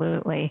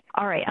 absolutely.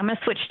 All right, I'm going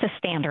to switch to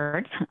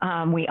standards.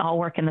 We all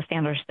work in the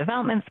standards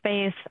development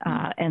space,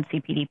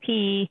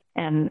 NCPDP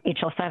and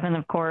HL7,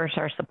 of course,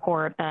 our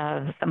support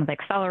of some of the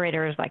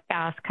accelerators like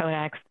FAST,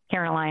 Codex,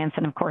 Care Alliance,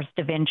 and of course,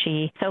 Da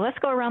Vinci. So let's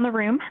go around the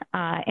room.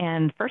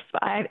 And first,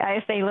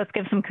 I say let's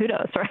give some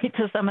kudos, right,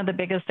 to some of the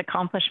biggest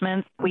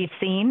accomplishments we've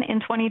seen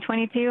in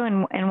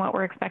 2022 and what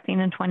we're expecting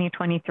in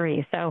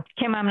 2023. So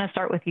Kim, I'm going to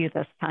start with you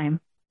this time.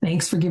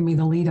 Thanks for giving me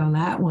the lead on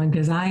that one,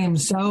 because I am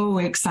so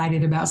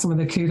excited about some of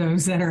the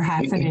kudos that are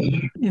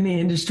happening in the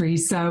industry.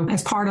 So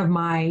as part of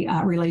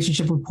my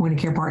relationship with Point of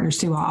Care Partners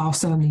too, I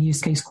also am the use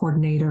case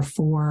coordinator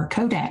for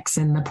Codex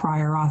and the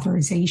prior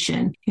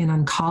authorization in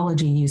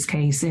oncology use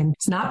case. And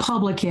it's not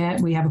public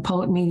yet. We have a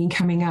public meeting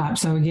coming up.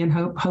 So again,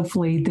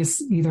 hopefully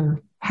this either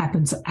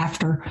happens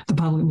after the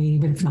public meeting,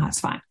 but if not,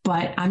 it's fine.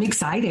 But I'm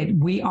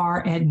excited. We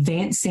are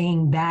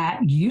advancing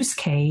that use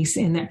case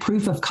and that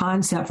proof of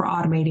concept for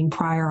automating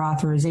prior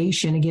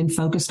authorization, again,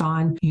 focused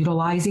on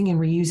utilizing and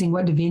reusing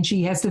what Da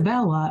Vinci has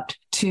developed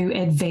to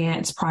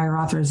advance prior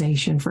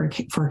authorization for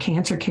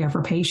cancer care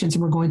for patients.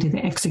 And we're going to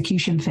the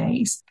execution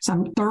phase. So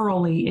I'm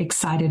thoroughly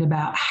excited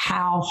about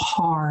how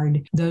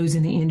hard those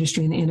in the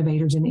industry and the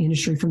innovators in the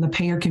industry, from the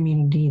payer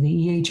community,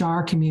 the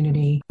EHR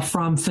community,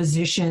 from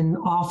physician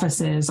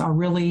offices, are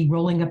really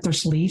rolling up their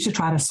sleeves to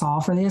try to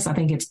solve for this. I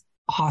think it's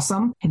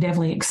awesome and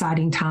definitely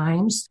exciting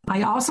times.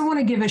 I also want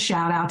to give a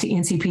shout out to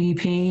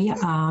NCPDP.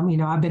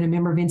 I've been a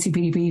member of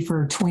NCPDP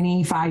for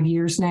 25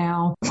 years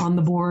now on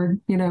the board,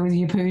 with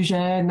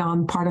UPUJA and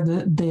on part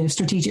of the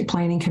strategic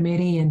planning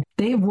committee. And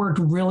they've worked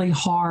really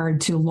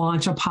hard to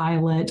launch a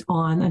pilot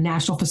on a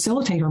national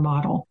facilitator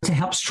model to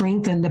help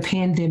strengthen the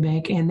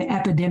pandemic and the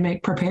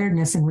epidemic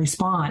preparedness and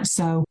response.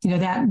 So,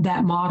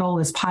 that model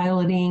is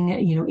piloting,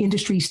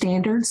 industry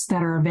standards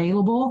that are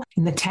available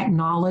and the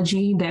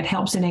technology that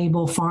helps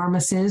enable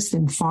pharmacists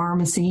and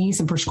pharmacies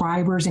and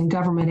prescribers and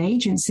government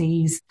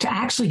agencies to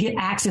actually get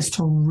access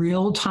to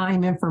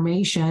real-time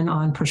information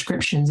on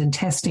prescriptions and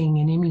testing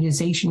and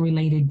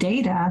immunization-related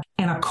data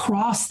and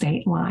across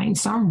state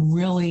lines. So I'm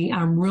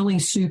really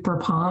super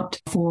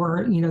pumped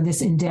for,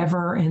 this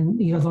endeavor and,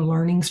 the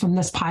learnings from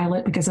this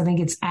pilot, because I think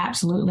it's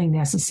absolutely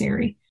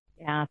necessary.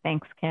 Yeah,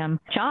 thanks, Kim.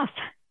 Joss,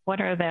 what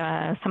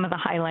are some of the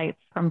highlights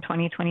from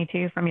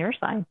 2022 from your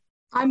side?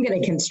 I'm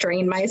going to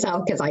constrain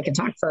myself because I could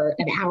talk for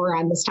an hour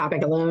on this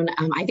topic alone.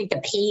 I think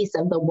the pace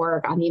of the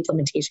work on the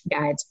implementation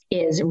guides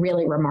is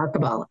really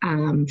remarkable.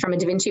 From a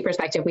DaVinci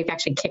perspective, we've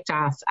actually kicked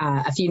off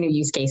a few new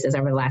use cases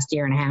over the last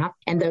year and a half,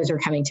 and those are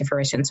coming to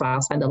fruition. So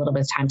I'll spend a little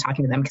bit of time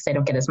talking to them because they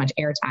don't get as much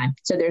airtime.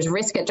 So there's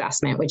risk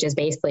adjustment, which is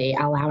basically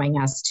allowing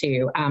us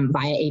to,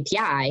 via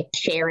API,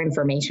 share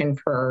information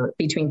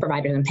between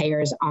providers and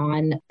payers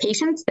on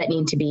patients that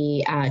need to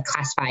be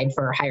classified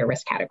for higher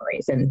risk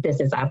categories. And this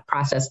is a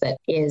process that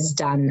is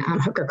done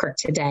hook or crook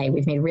today.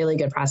 We've made really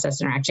good process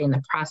and are actually in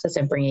the process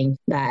of bringing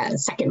the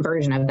second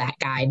version of that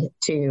guide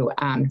to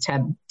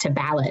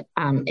ballot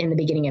in the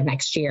beginning of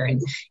next year,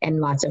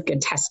 and lots of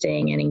good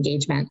testing and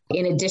engagement.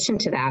 In addition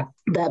to that,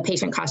 the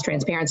patient cost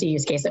transparency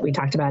use case that we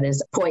talked about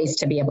is poised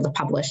to be able to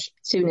publish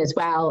soon as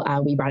well.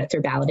 We brought it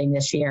through balloting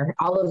this year.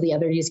 All of the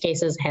other use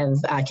cases have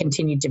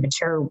continued to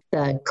mature.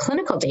 The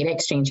clinical data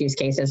exchange use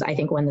cases, I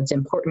think one that's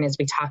important as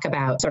we talk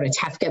about sort of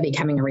TEFCA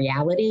becoming a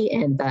reality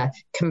and the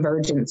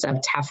convergence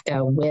of TEFCA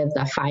with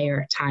the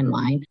FHIR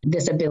timeline.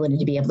 This ability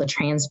to be able to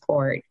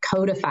transport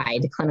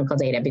codified clinical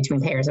data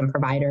between payers and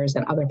providers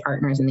and other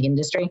partners in the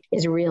industry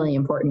is really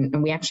important.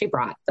 And we actually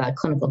brought the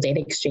clinical data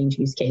exchange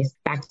use case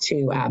back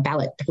to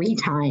ballot 3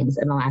 times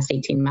in the last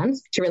 18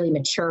 months to really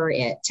mature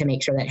it, to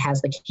make sure that it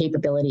has the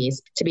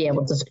capabilities to be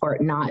able to support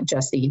not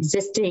just the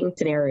existing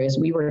scenarios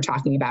we were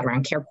talking about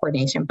around care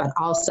coordination, but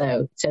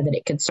also so that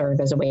it could serve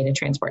as a way to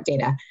transport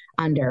data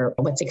under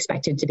what's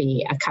expected to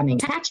be a coming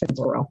attachments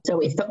rule.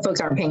 So if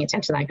folks aren't paying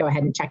attention to that, go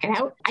ahead and check it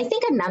out. I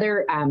think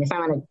another, if I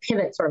want to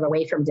pivot sort of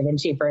away from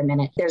DaVinci for a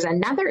minute, there's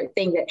another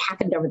thing that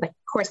happened over the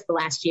course of the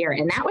last year,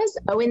 and that was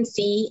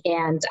ONC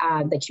and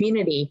the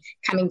community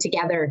coming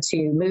together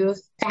to move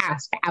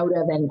fast out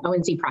of an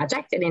ONC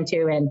project and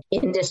into an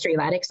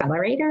industry-led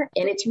accelerator.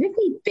 And it's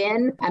really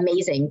been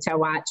amazing to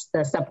watch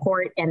the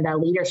support and the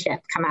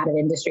leadership come out of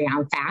industry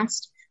on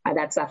FAST.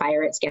 That's the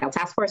FHIR at Scale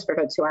Task Force for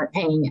folks who aren't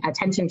paying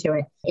attention to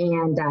it.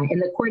 And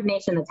the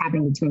coordination that's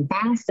happening between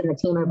FAST and the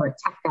team over at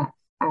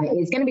TEFCA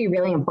is going to be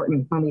really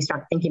important when we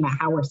start thinking about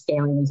how we're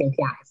scaling these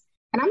APIs.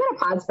 And I'm going to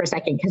pause for a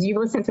second because you've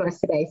listened to us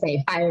today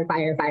say FHIR,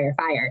 FHIR, FHIR,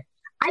 FHIR.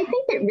 I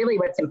think that really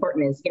what's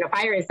important is,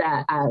 FHIR is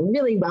a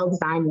really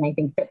well-designed and I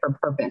think fit for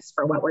purpose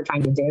for what we're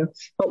trying to do.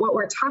 But what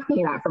we're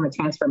talking about from a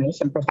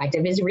transformation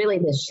perspective is really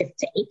this shift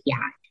to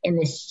API and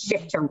this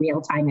shift to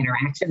real-time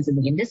interactions in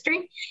the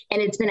industry.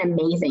 And it's been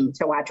amazing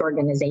to watch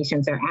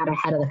organizations that are out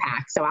ahead of the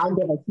pack. So I'll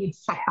give a huge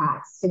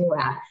checkbox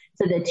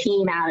to the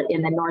team out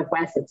in the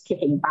Northwest that's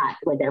kicking butt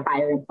with their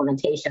FHIR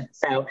implementation.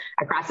 So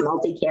across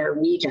multi-care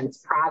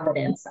regions,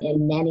 Providence,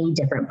 and many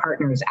different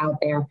partners out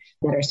there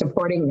that are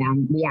supporting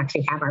them, we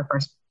actually have our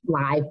first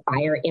live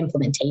FHIR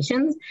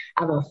implementations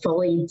of a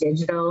fully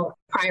digital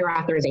prior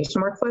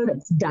authorization workflow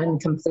that's done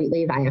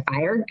completely via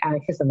FHIR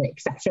because of the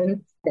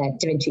exception that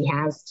DaVinci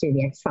has to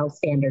the X12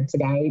 standard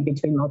today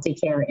between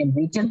multi-care and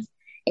regions.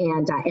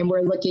 And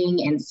we're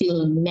looking and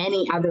seeing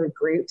many other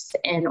groups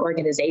and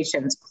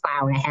organizations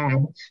plow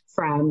ahead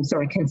from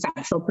sort of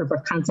conceptual proof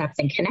of concepts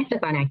and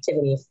connectathon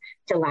activities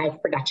to live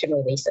production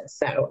releases.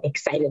 So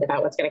excited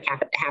about what's going to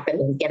happen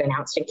and get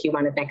announced in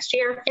Q1 of next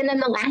year. And then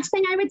the last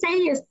thing I would say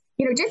is,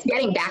 just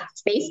getting back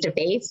face to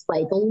face,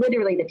 like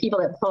literally the people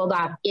that pulled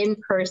off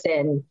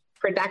in-person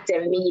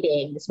productive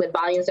meetings with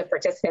volumes of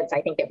participants,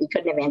 I think that we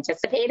couldn't have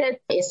anticipated,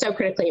 is so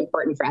critically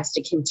important for us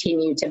to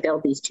continue to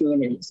build these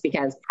communities.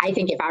 Because I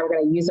think if I were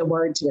going to use a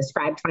word to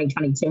describe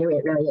 2022,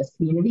 it really is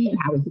community and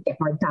how we can get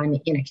more done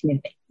in a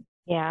community.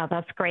 Yeah,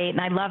 that's great. And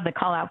I love the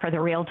call out for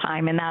the real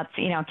time. And that's,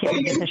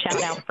 Kim gives a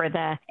shout out for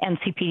the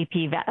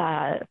NCPDP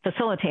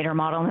facilitator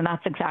model. And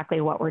that's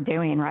exactly what we're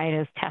doing, right,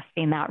 is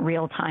testing that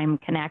real time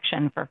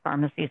connection for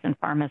pharmacies and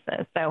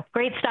pharmacists. So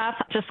great stuff.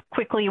 Just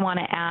quickly want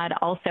to add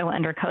also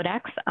under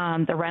Codex,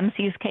 the REMS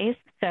use case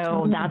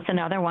So that's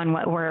another one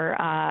what we're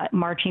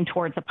marching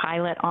towards a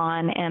pilot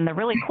on. And the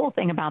really cool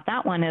thing about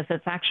that one is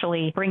it's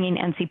actually bringing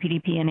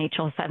NCPDP and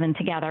HL7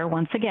 together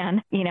once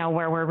again,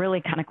 where we're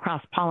really kind of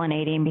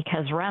cross-pollinating,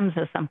 because REMS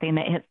is something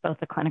that hits both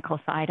the clinical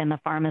side and the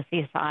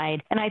pharmacy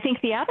side. And I think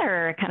the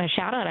other kind of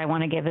shout out I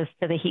want to give is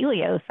to the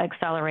Helios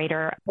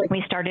Accelerator.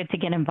 We started to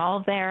get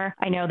involved there.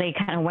 I know they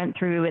kind of went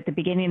through at the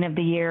beginning of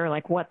the year,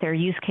 like what their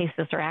use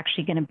cases are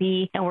actually going to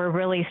be. And we're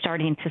really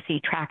starting to see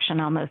traction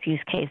on those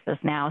use cases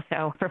now.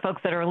 So for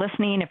folks that are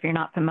listening, if you're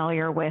not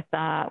familiar with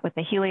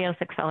the Helios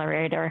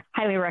Accelerator,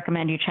 highly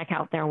recommend you check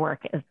out their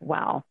work as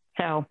well.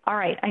 So, all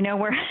right, I know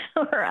we're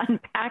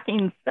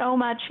unpacking so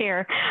much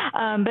here,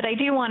 but I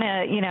do want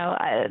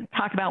to,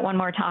 talk about one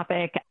more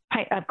topic.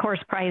 Of course,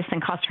 price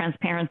and cost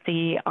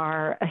transparency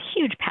are a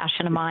huge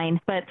passion of mine,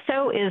 but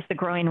so is the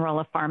growing role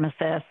of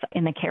pharmacists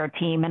in the care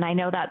team. And I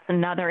know that's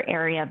another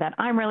area that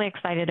I'm really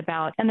excited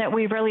about and that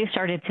we've really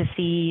started to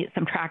see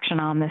some traction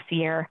on this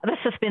year. This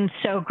has been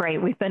so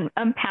great. We've been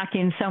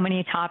unpacking so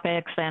many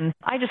topics, and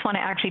I just want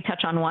to actually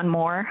touch on one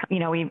more.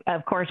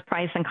 Of course,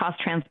 price and cost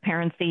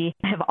transparency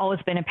have always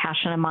been a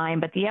passion of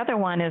mine, but the other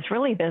one is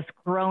really this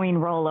growing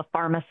role of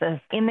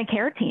pharmacists in the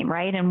care team,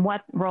 right? And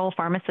what role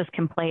pharmacists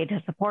can play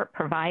to support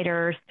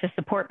providers, to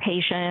support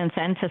patients,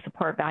 and to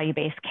support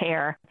value-based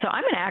care. So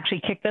I'm going to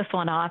actually kick this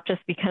one off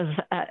just because,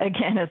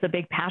 again, it's a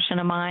big passion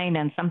of mine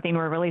and something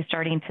we're really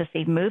starting to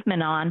see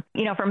movement on.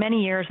 For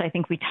many years, I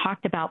think we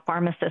talked about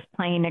pharmacists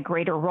playing a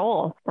greater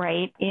role,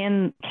 right,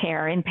 in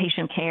care, in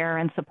patient care,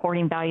 and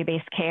supporting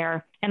value-based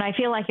care. And I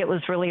feel like it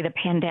was really the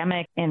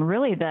pandemic and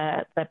really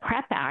the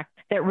PrEP Act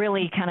that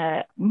really kind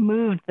of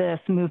moved this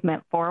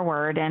movement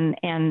forward. And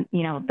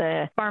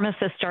the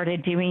pharmacists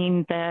started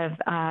doing the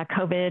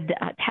COVID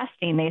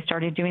testing. They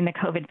started doing the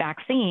COVID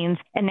vaccines.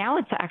 And now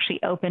it's actually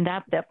opened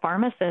up that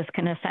pharmacists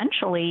can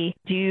essentially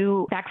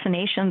do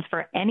vaccinations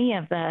for any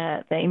of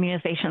the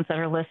immunizations that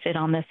are listed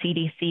on the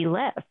CDC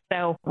list.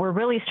 So we're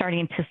really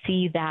starting to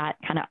see that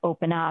kind of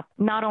open up.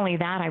 Not only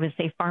that, I would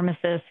say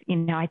pharmacists,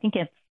 I think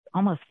it's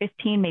almost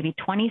 15, maybe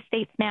 20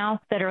 states now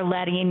that are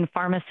letting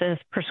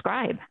pharmacists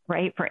prescribe,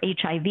 right, for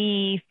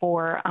HIV,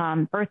 for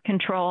birth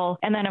control.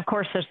 And then, of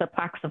course, there's the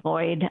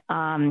Paxlovid.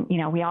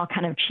 We all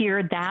kind of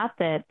cheered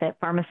that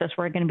pharmacists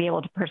were going to be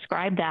able to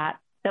prescribe that.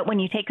 But when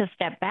you take a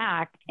step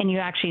back and you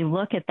actually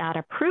look at that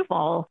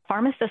approval,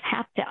 pharmacists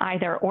have to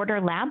either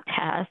order lab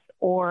tests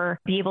or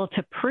be able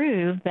to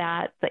prove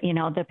that,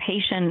 the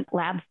patient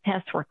lab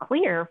tests were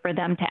clear for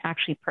them to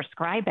actually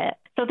prescribe it.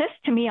 So this,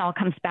 to me, all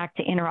comes back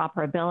to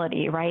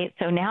interoperability, right?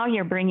 So now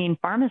you're bringing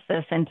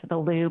pharmacists into the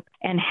loop,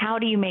 and how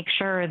do you make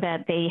sure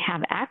that they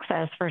have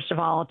access, first of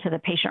all, to the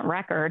patient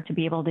record to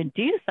be able to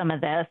do some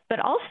of this, but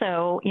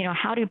also,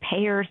 how do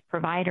payers,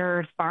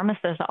 providers,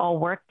 pharmacists all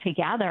work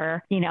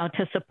together,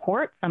 to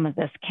support some of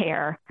this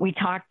care? We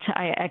talked,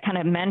 I kind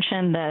of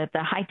mentioned the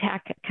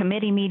high-tech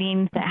committee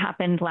meeting that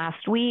happened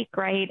last week,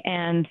 right?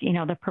 And,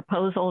 the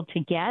proposal to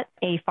get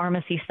a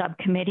pharmacy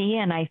subcommittee.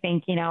 And I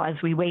think, as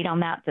we wait on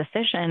that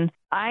decision,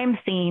 I'm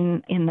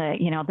seeing in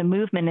the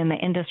movement in the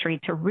industry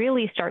to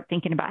really start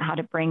thinking about how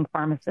to bring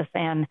pharmacists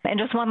in. And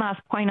just one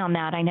last point on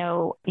that. I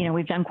know,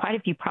 we've done quite a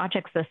few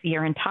projects this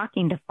year in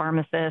talking to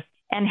pharmacists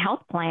and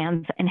health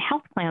plans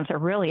are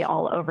really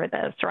all over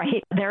this,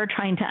 right? They're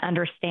trying to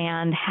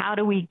understand, how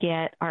do we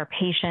get our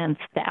patients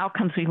the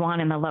outcomes we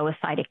want in the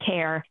lowest side of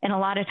care? And a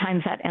lot of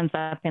times that ends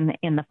up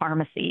in the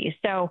pharmacy.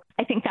 So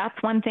I think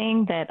that's one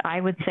thing that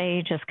I would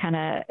say, just kind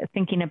of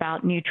thinking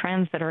about new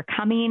trends that are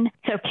coming.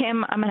 So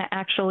Kim, I'm going to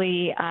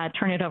actually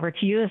turn it over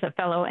to you as a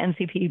fellow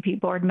NCPDP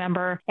board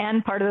member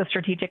and part of the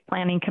strategic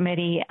planning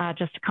committee,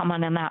 just to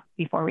comment on that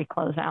before we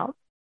close out.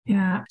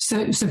 Yeah.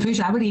 So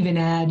Pooja, I would even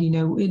add,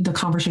 the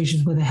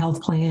conversations with the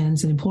health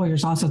plans and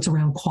employers, also it's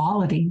around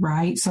quality,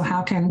 right? So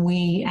how can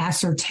we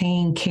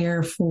ascertain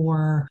care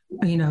for,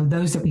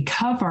 those that we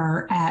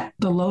cover at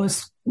the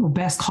lowest or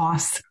best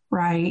cost,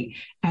 right?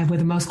 And with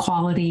the most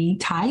quality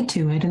tied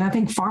to it. And I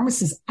think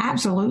pharmacists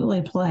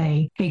absolutely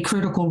play a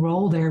critical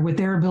role there with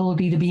their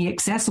ability to be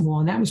accessible.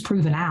 And that was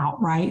proven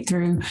out, right?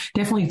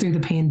 Definitely through the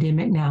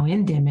pandemic, now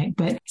endemic,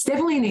 but it's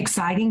definitely an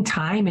exciting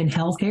time in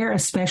healthcare,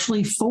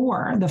 especially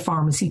for the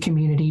pharmacy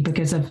community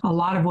because of a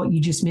lot of what you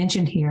just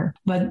mentioned here.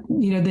 But,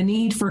 the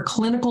need for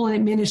clinical and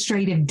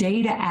administrative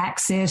data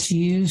access,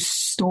 use,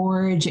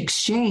 storage,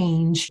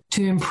 exchange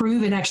to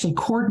improve and actually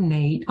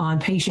coordinate on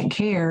patient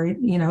care, it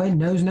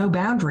knows no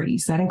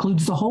boundaries. That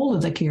includes the whole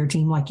of the care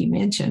team, like you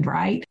mentioned,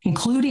 right?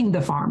 Including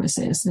the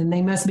pharmacists. And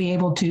they must be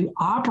able to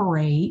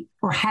operate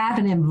or have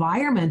an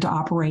environment to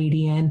operate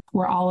in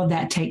where all of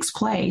that takes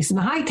place. And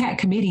the high-tech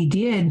committee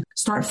did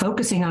start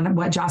focusing on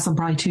what, Jocelyn,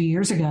 probably 2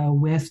 years ago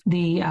with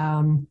the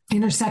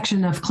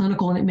intersection of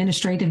clinical and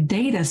administrative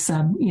data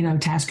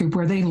task group,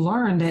 where they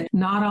learned that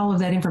not all of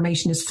that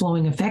information is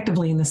flowing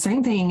effectively. And the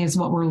same thing is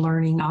what we're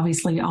learning,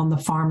 obviously, on the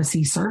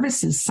pharmacy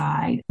services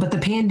side. But the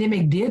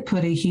pandemic did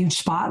put a huge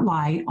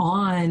spotlight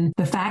on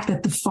the fact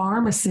that the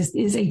pharmacist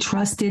is a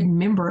trusted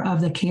member of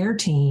the care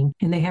team,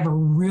 and they have a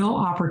real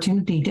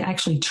opportunity to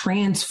actually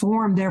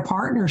transform their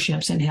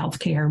partnerships in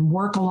healthcare and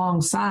work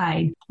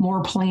alongside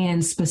more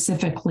plans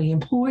specifically,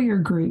 employer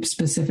groups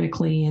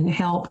specifically, and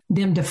help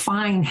them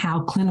define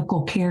how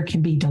clinical care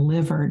can be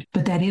delivered.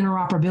 But that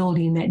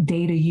interoperability and that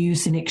data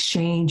use and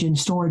exchange and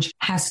storage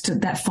has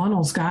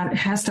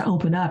to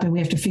open up, and we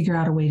have to figure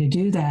out a way to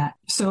do that.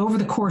 So over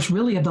the course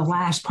really of the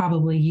last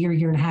probably year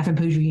and a half, and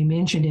Pooja, you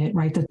mentioned it,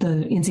 right, that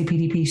the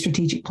NCPDP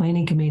Strategic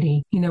Planning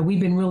Committee, we've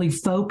been really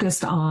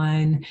focused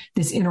on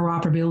this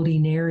interoperability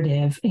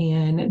narrative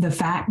and the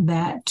fact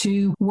that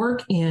to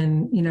work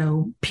in,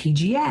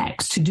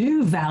 PGX, to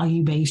do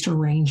value-based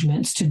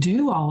arrangements, to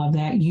do all of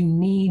that, you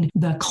need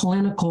the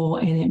clinical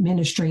and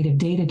administrative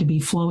data to be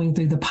flowing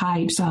through the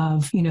pipes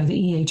of, the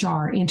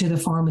EHR into the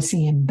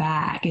pharmacy and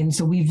back. And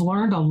so we've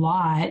learned a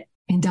lot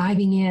and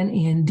diving in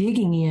and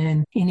digging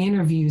in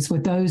interviews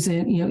with those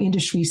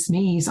industry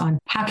SMEs on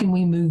how can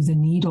we move the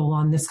needle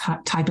on this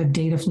type of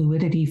data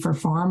fluidity for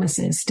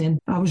pharmacists. And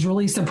I was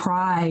really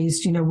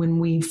surprised, when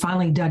we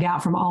finally dug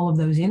out from all of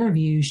those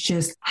interviews,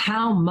 just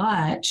how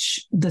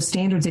much the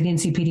standards at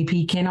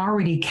NCPDP can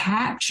already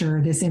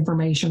capture this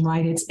information,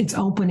 right? It's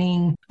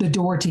opening the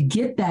door to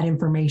get that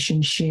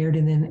information shared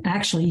and then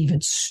actually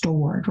even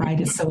stored,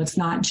 right? So it's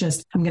not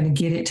just, I'm going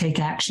to get it, take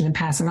action and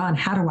pass it on.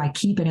 How do I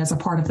keep it as a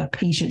part of the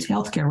patient's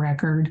healthcare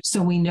record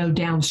so we know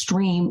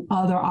downstream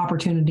other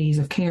opportunities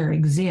of care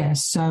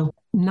exist? So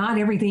not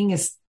everything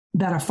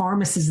that a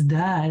pharmacist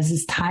does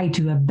is tied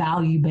to a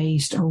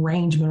value-based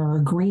arrangement or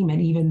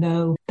agreement, even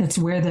though that's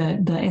where the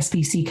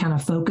SPC kind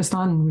of focused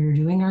on when we were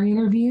doing our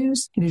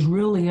interviews. It is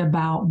really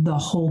about the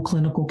whole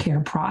clinical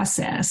care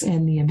process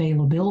and the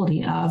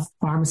availability of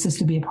pharmacists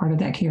to be a part of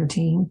that care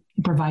team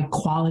and provide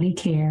quality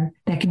care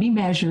that can be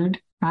measured,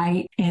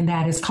 right? And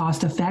that is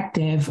cost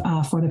effective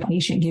for the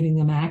patient, giving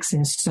them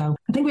access. So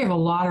I think we have a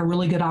lot of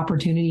really good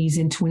opportunities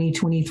in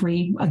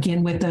 2023,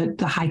 again, with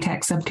the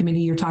high-tech subcommittee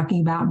you're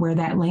talking about, where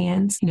that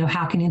lands.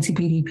 How can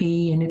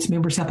NCPDP and its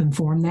members help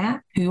inform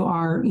that, who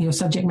are,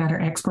 subject matter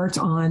experts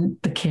on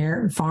the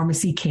care,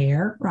 pharmacy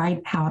care,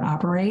 right? How it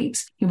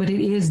operates. But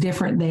it is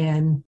different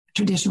than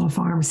traditional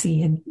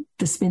pharmacy and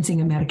dispensing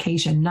of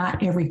medication.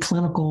 Not every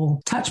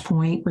clinical touch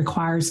point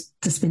requires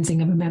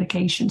dispensing of a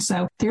medication.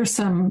 So there's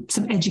some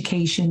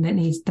education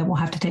that will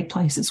have to take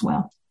place as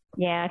well.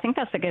 Yeah, I think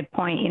that's a good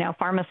point.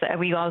 Pharmacists,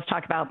 we always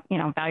talk about,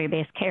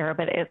 value-based care,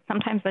 but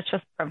sometimes it's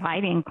just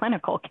providing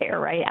clinical care,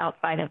 right,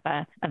 outside of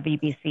a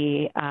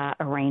VBC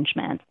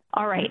arrangement.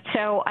 All right.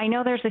 So I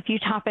know there's a few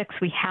topics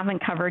we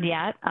haven't covered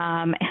yet.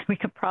 And we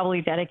could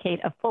probably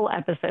dedicate a full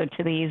episode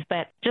to these,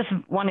 but just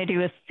want to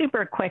do a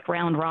super quick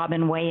round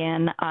robin weigh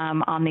in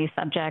on these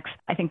subjects.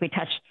 I think we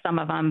touched some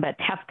of them, but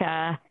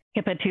TEFCA,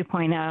 HIPAA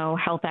 2.0,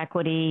 health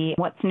equity,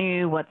 what's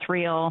new, what's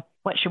real,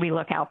 what should we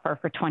look out for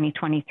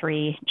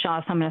 2023?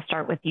 Joss, I'm going to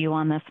start with you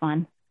on this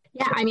one.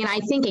 Yeah, I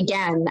think,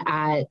 again,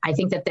 I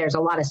think that there's a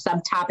lot of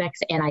subtopics,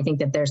 and I think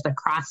that there's the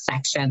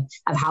cross-section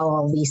of how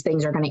all of these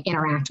things are going to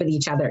interact with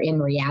each other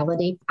in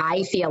reality.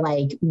 I feel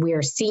like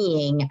we're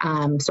seeing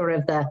sort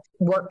of the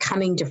work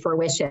coming to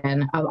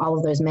fruition of all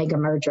of those mega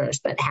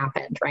mergers that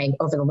happened, right,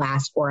 over the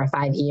last 4 or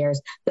 5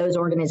 years, those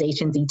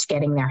organizations each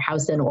getting their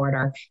house in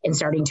order and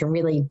starting to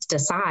really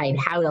decide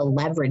how to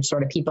leverage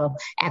sort of people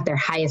at their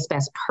highest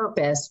best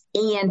purpose,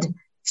 and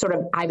sort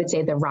of, I would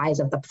say, the rise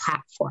of the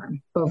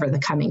platform over the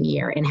coming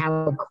year and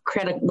how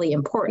critically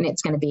important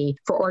it's going to be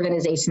for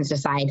organizations to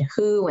decide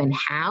who and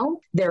how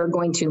they're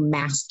going to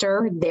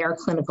master their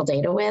clinical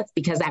data with,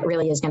 because that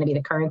really is going to be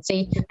the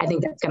currency. I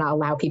think that's going to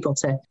allow people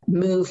to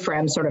move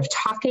from sort of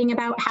talking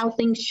about how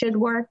things should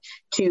work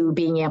to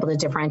being able to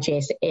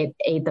differentiate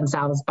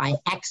themselves by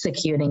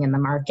executing in the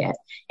market.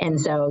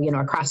 And so,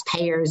 across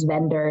payers,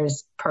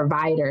 vendors,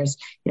 providers,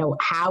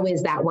 how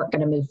is that work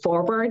going to move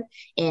forward,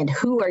 and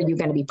who are you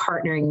going to be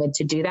partnering with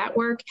to do that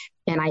work?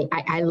 And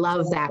I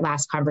love that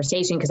last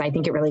conversation, because I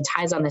think it really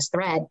ties on this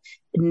thread.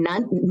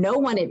 No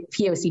one at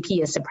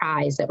POCP is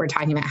surprised that we're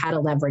talking about how to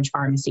leverage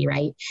pharmacy,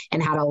 right?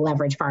 And how to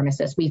leverage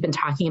pharmacists. We've been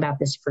talking about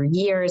this for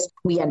years.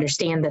 We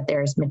understand that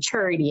there's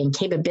maturity and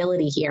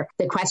capability here.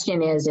 The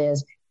question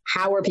is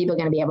how are people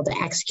going to be able to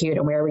execute,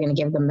 and where are we going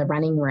to give them the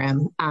running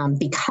room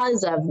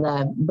because of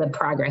the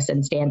progress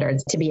and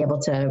standards to be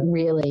able to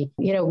really,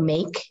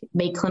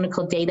 make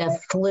clinical data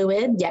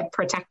fluid yet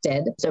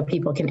protected so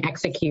people can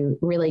execute,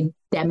 really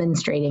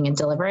demonstrating and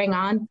delivering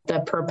on the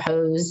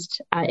proposed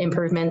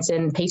improvements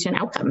in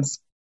patient outcomes.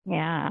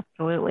 Yeah,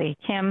 absolutely.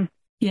 Kim?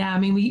 Yeah,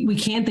 we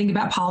can't think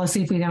about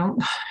policy if we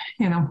don't,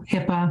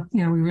 HIPAA,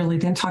 we really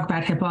didn't talk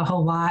about HIPAA a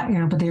whole lot,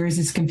 but there is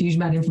this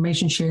confusion about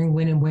information sharing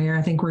when and where.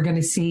 I think we're going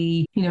to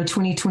see,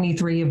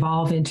 2023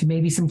 evolve into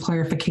maybe some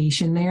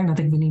clarification there. And I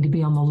think we need to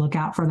be on the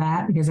lookout for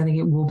that, because I think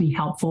it will be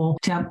helpful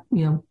to,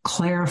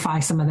 clarify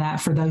some of that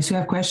for those who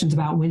have questions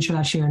about when should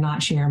I share or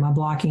not share? Am I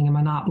blocking? Am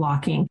I not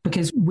blocking?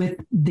 Because with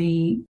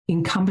the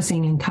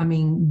encompassing and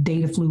coming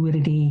data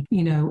fluidity,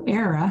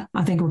 era,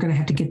 I think we're going to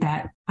have to get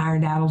that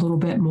ironed out a little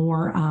bit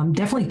more.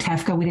 Definitely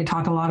TEFCA. We didn't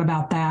talk a lot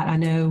about that. I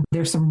know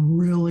there's some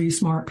really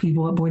smart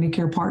people at Point of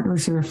Care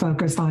Partners who are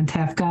focused on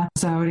TEFCA.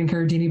 So I would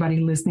encourage anybody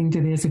listening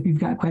to this, if you've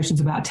got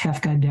questions about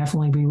TEFCA,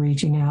 definitely be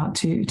reaching out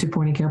to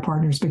Point of Care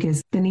Partners,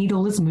 because the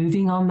needle is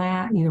moving on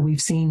that.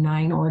 We've seen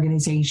 9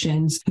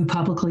 organizations who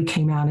publicly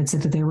came out and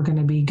said that they were going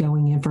to be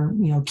going in for,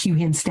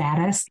 QHIN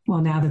status.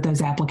 Well, now that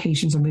those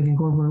applications are moving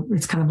forward,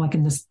 it's kind of like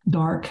in this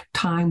dark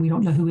time. We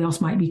don't know who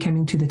else might be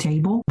coming to the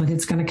table, but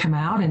it's going to come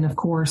out. And of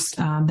course,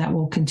 that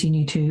will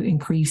continue to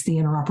increase the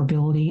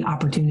interoperability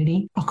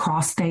opportunity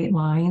across state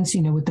lines,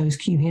 with those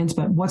QHINs.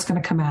 But what's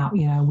going to come out?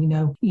 We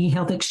know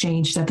eHealth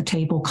Exchange is at the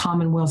table,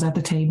 Commonwealth's at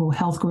the table,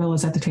 Health Gorilla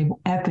is at the table,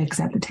 Epic's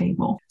at the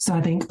table. So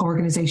I think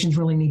organizations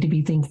really need to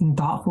be thinking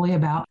thoughtfully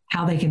about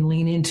how they can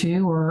lean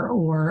into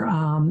or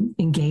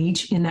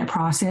engage in that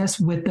process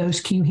with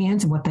those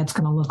QHINs and what that's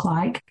going to look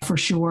like for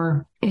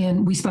sure.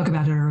 And we spoke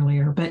about it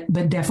earlier, but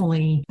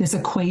definitely this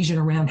equation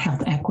around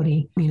health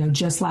equity.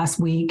 Just last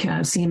week,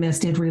 CMS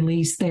did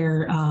release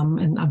their,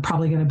 and I'm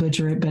probably going to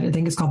butcher it, but I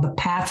think it's called the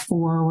Path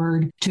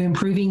Forward to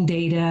Improving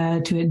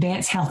Data to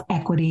Advance Health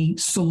Equity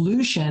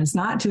Solutions,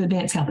 not to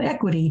advance health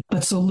equity,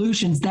 but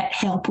solutions that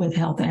help with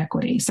health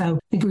equity. So I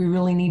think we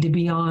really need to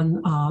be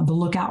on the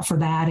lookout for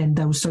that and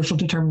those social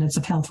determinants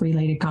of health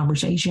related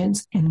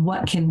conversations. And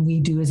what can we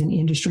do as an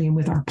industry and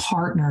with our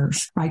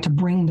partners, right, to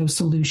bring those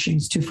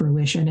solutions to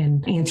fruition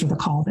and answer the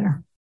call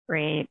there.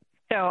 Great.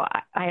 So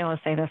I always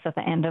say this at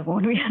the end of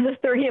when the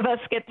 3 of us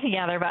get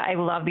together, but I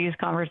love these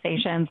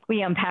conversations.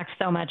 We unpack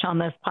so much on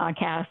this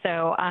podcast.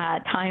 So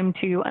time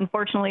to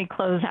unfortunately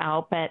close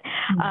out, but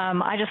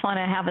I just want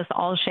to have us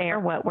all share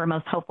what we're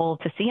most hopeful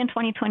to see in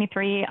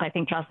 2023. I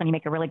think, Jocelyn, you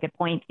make a really good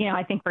point.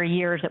 I think for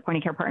years at Point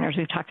of Care Partners,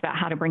 we've talked about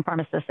how to bring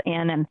pharmacists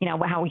in and,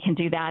 how we can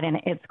do that. And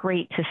it's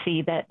great to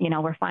see that,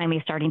 we're finally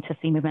starting to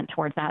see movement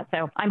towards that.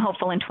 So I'm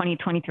hopeful in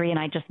 2023. And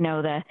I just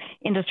know the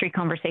industry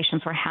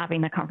conversations we're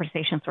having, the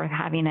conversations we're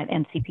having at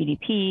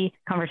NCPDP,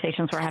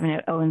 conversations we're having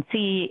at ONC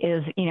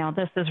is,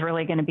 this is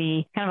really going to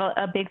be kind of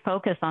a big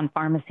focus on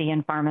pharmacy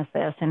and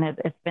pharmacists. And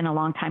it's been a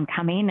long time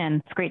coming,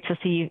 and it's great to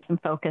see some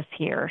focus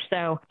here.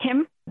 So,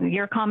 Kim,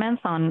 your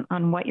comments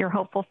on what you're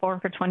hopeful for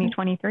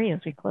 2023 as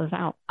we close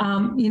out.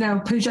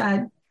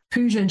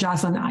 Pooja and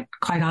Jocelyn,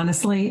 quite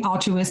honestly,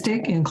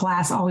 altruistic and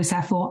glass always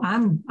half full.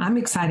 I'm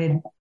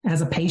excited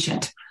as a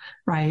patient,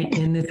 right,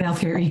 in the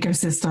healthcare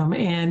ecosystem,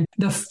 and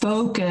the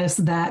focus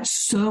that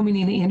so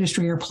many in the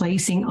industry are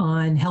placing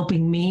on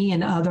helping me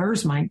and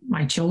others, my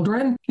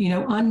children,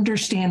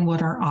 understand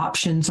what our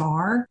options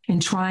are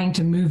and trying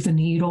to move the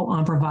needle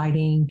on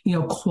providing,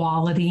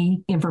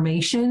 quality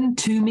information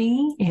to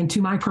me and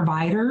to my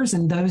providers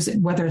and those,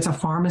 whether it's a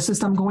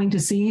pharmacist I'm going to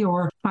see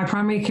or my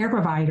primary care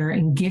provider,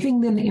 and giving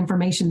them the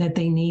information that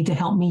they need to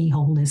help me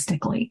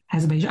holistically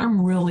as a patient.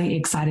 I'm really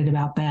excited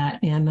about that.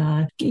 And,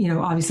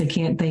 obviously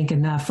can't thank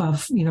enough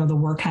of, the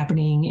work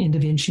happening in Da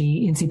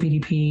Vinci,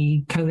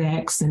 NCPDP,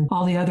 Codex, and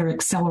all the other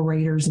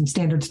accelerators and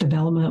standards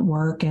development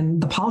work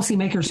and the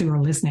policymakers who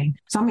are listening.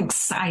 So I'm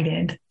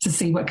excited to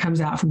see what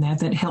comes out from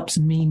that helps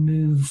me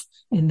move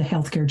in the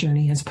healthcare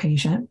journey as a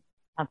patient.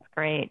 That's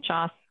great.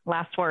 Joss,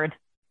 last word.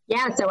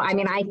 Yeah. So,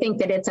 I think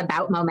that it's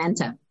about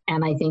momentum.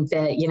 And I think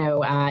that,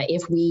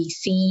 if we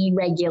see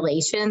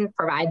regulation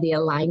provide the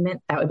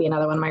alignment, that would be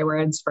another one of my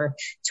words for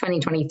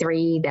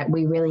 2023 that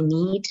we really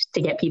need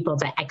to get people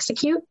to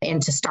execute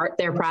and to start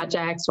their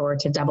projects or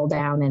to double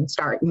down and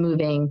start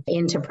moving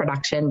into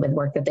production with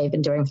work that they've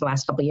been doing for the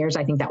last couple of years.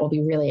 I think that will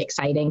be really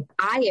exciting.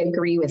 I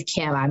agree with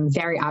Kim. I'm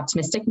very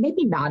optimistic,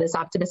 maybe not as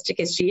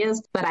optimistic as she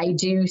is, but I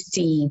do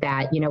see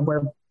that,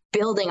 we're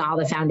building all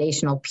the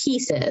foundational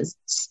pieces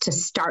to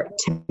start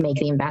to make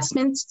the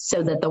investments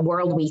so that the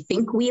world we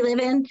think we live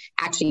in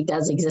actually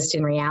does exist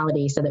in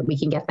reality, so that we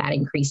can get that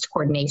increased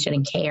coordination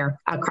and care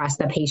across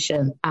the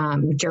patient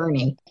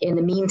journey. In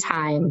the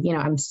meantime,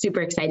 I'm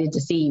super excited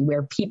to see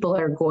where people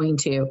are going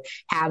to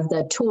have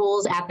the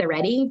tools at the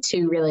ready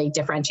to really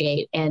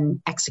differentiate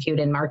and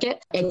execute and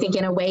market, I think,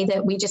 in a way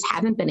that we just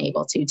haven't been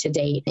able to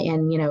date.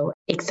 And,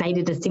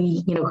 excited to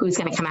see, who's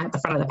going to come out at the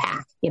front of the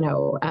pack,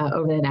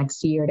 over the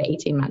next year to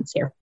 18 months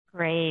here.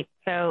 Great.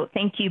 So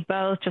thank you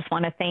both. Just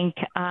want to thank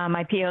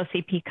my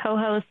POCP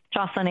co-hosts,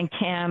 Jocelyn and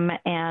Kim,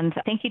 and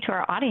thank you to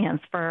our audience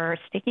for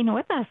sticking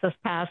with us this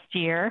past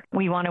year.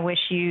 We want to wish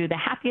you the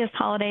happiest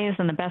holidays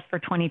and the best for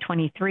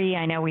 2023.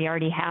 I know we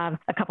already have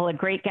a couple of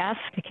great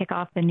guests to kick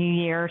off the new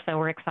year, so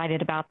we're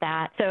excited about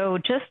that. So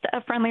just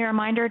a friendly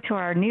reminder to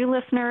our new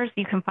listeners,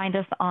 you can find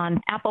us on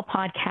Apple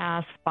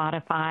Podcasts,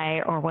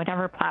 Spotify, or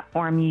whatever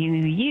platform you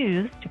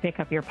use to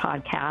pick up your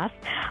podcast,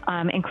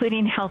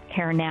 including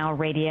Healthcare Now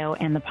Radio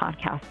and the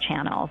podcast channel.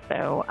 channel.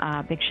 So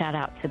big shout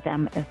out to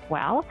them as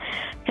well.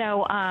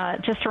 So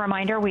just a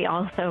reminder, we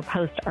also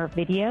post our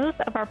videos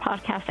of our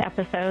podcast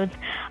episodes.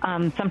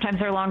 Sometimes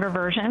they're longer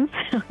versions.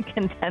 We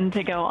can tend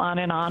to go on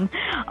and on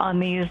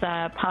these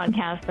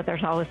podcasts, but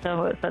there's always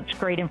such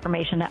great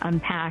information to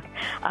unpack.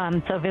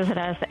 So visit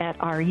us at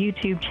our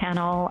YouTube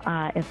channel.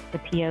 It's the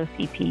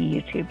POCP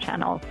YouTube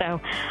channel.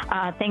 So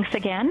thanks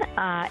again.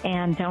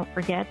 And don't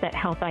forget that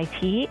Health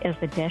IT is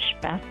a dish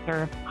best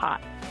served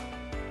hot.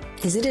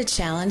 Is it a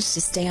challenge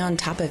to stay on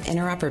top of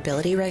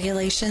interoperability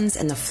regulations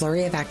and the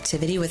flurry of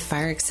activity with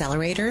FHIR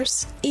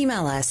accelerators?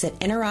 Email us at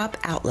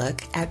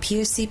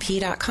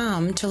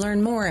interopoutlook@pocp.com to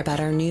learn more about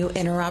our new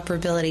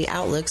Interoperability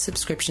Outlook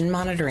subscription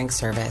monitoring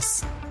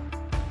service.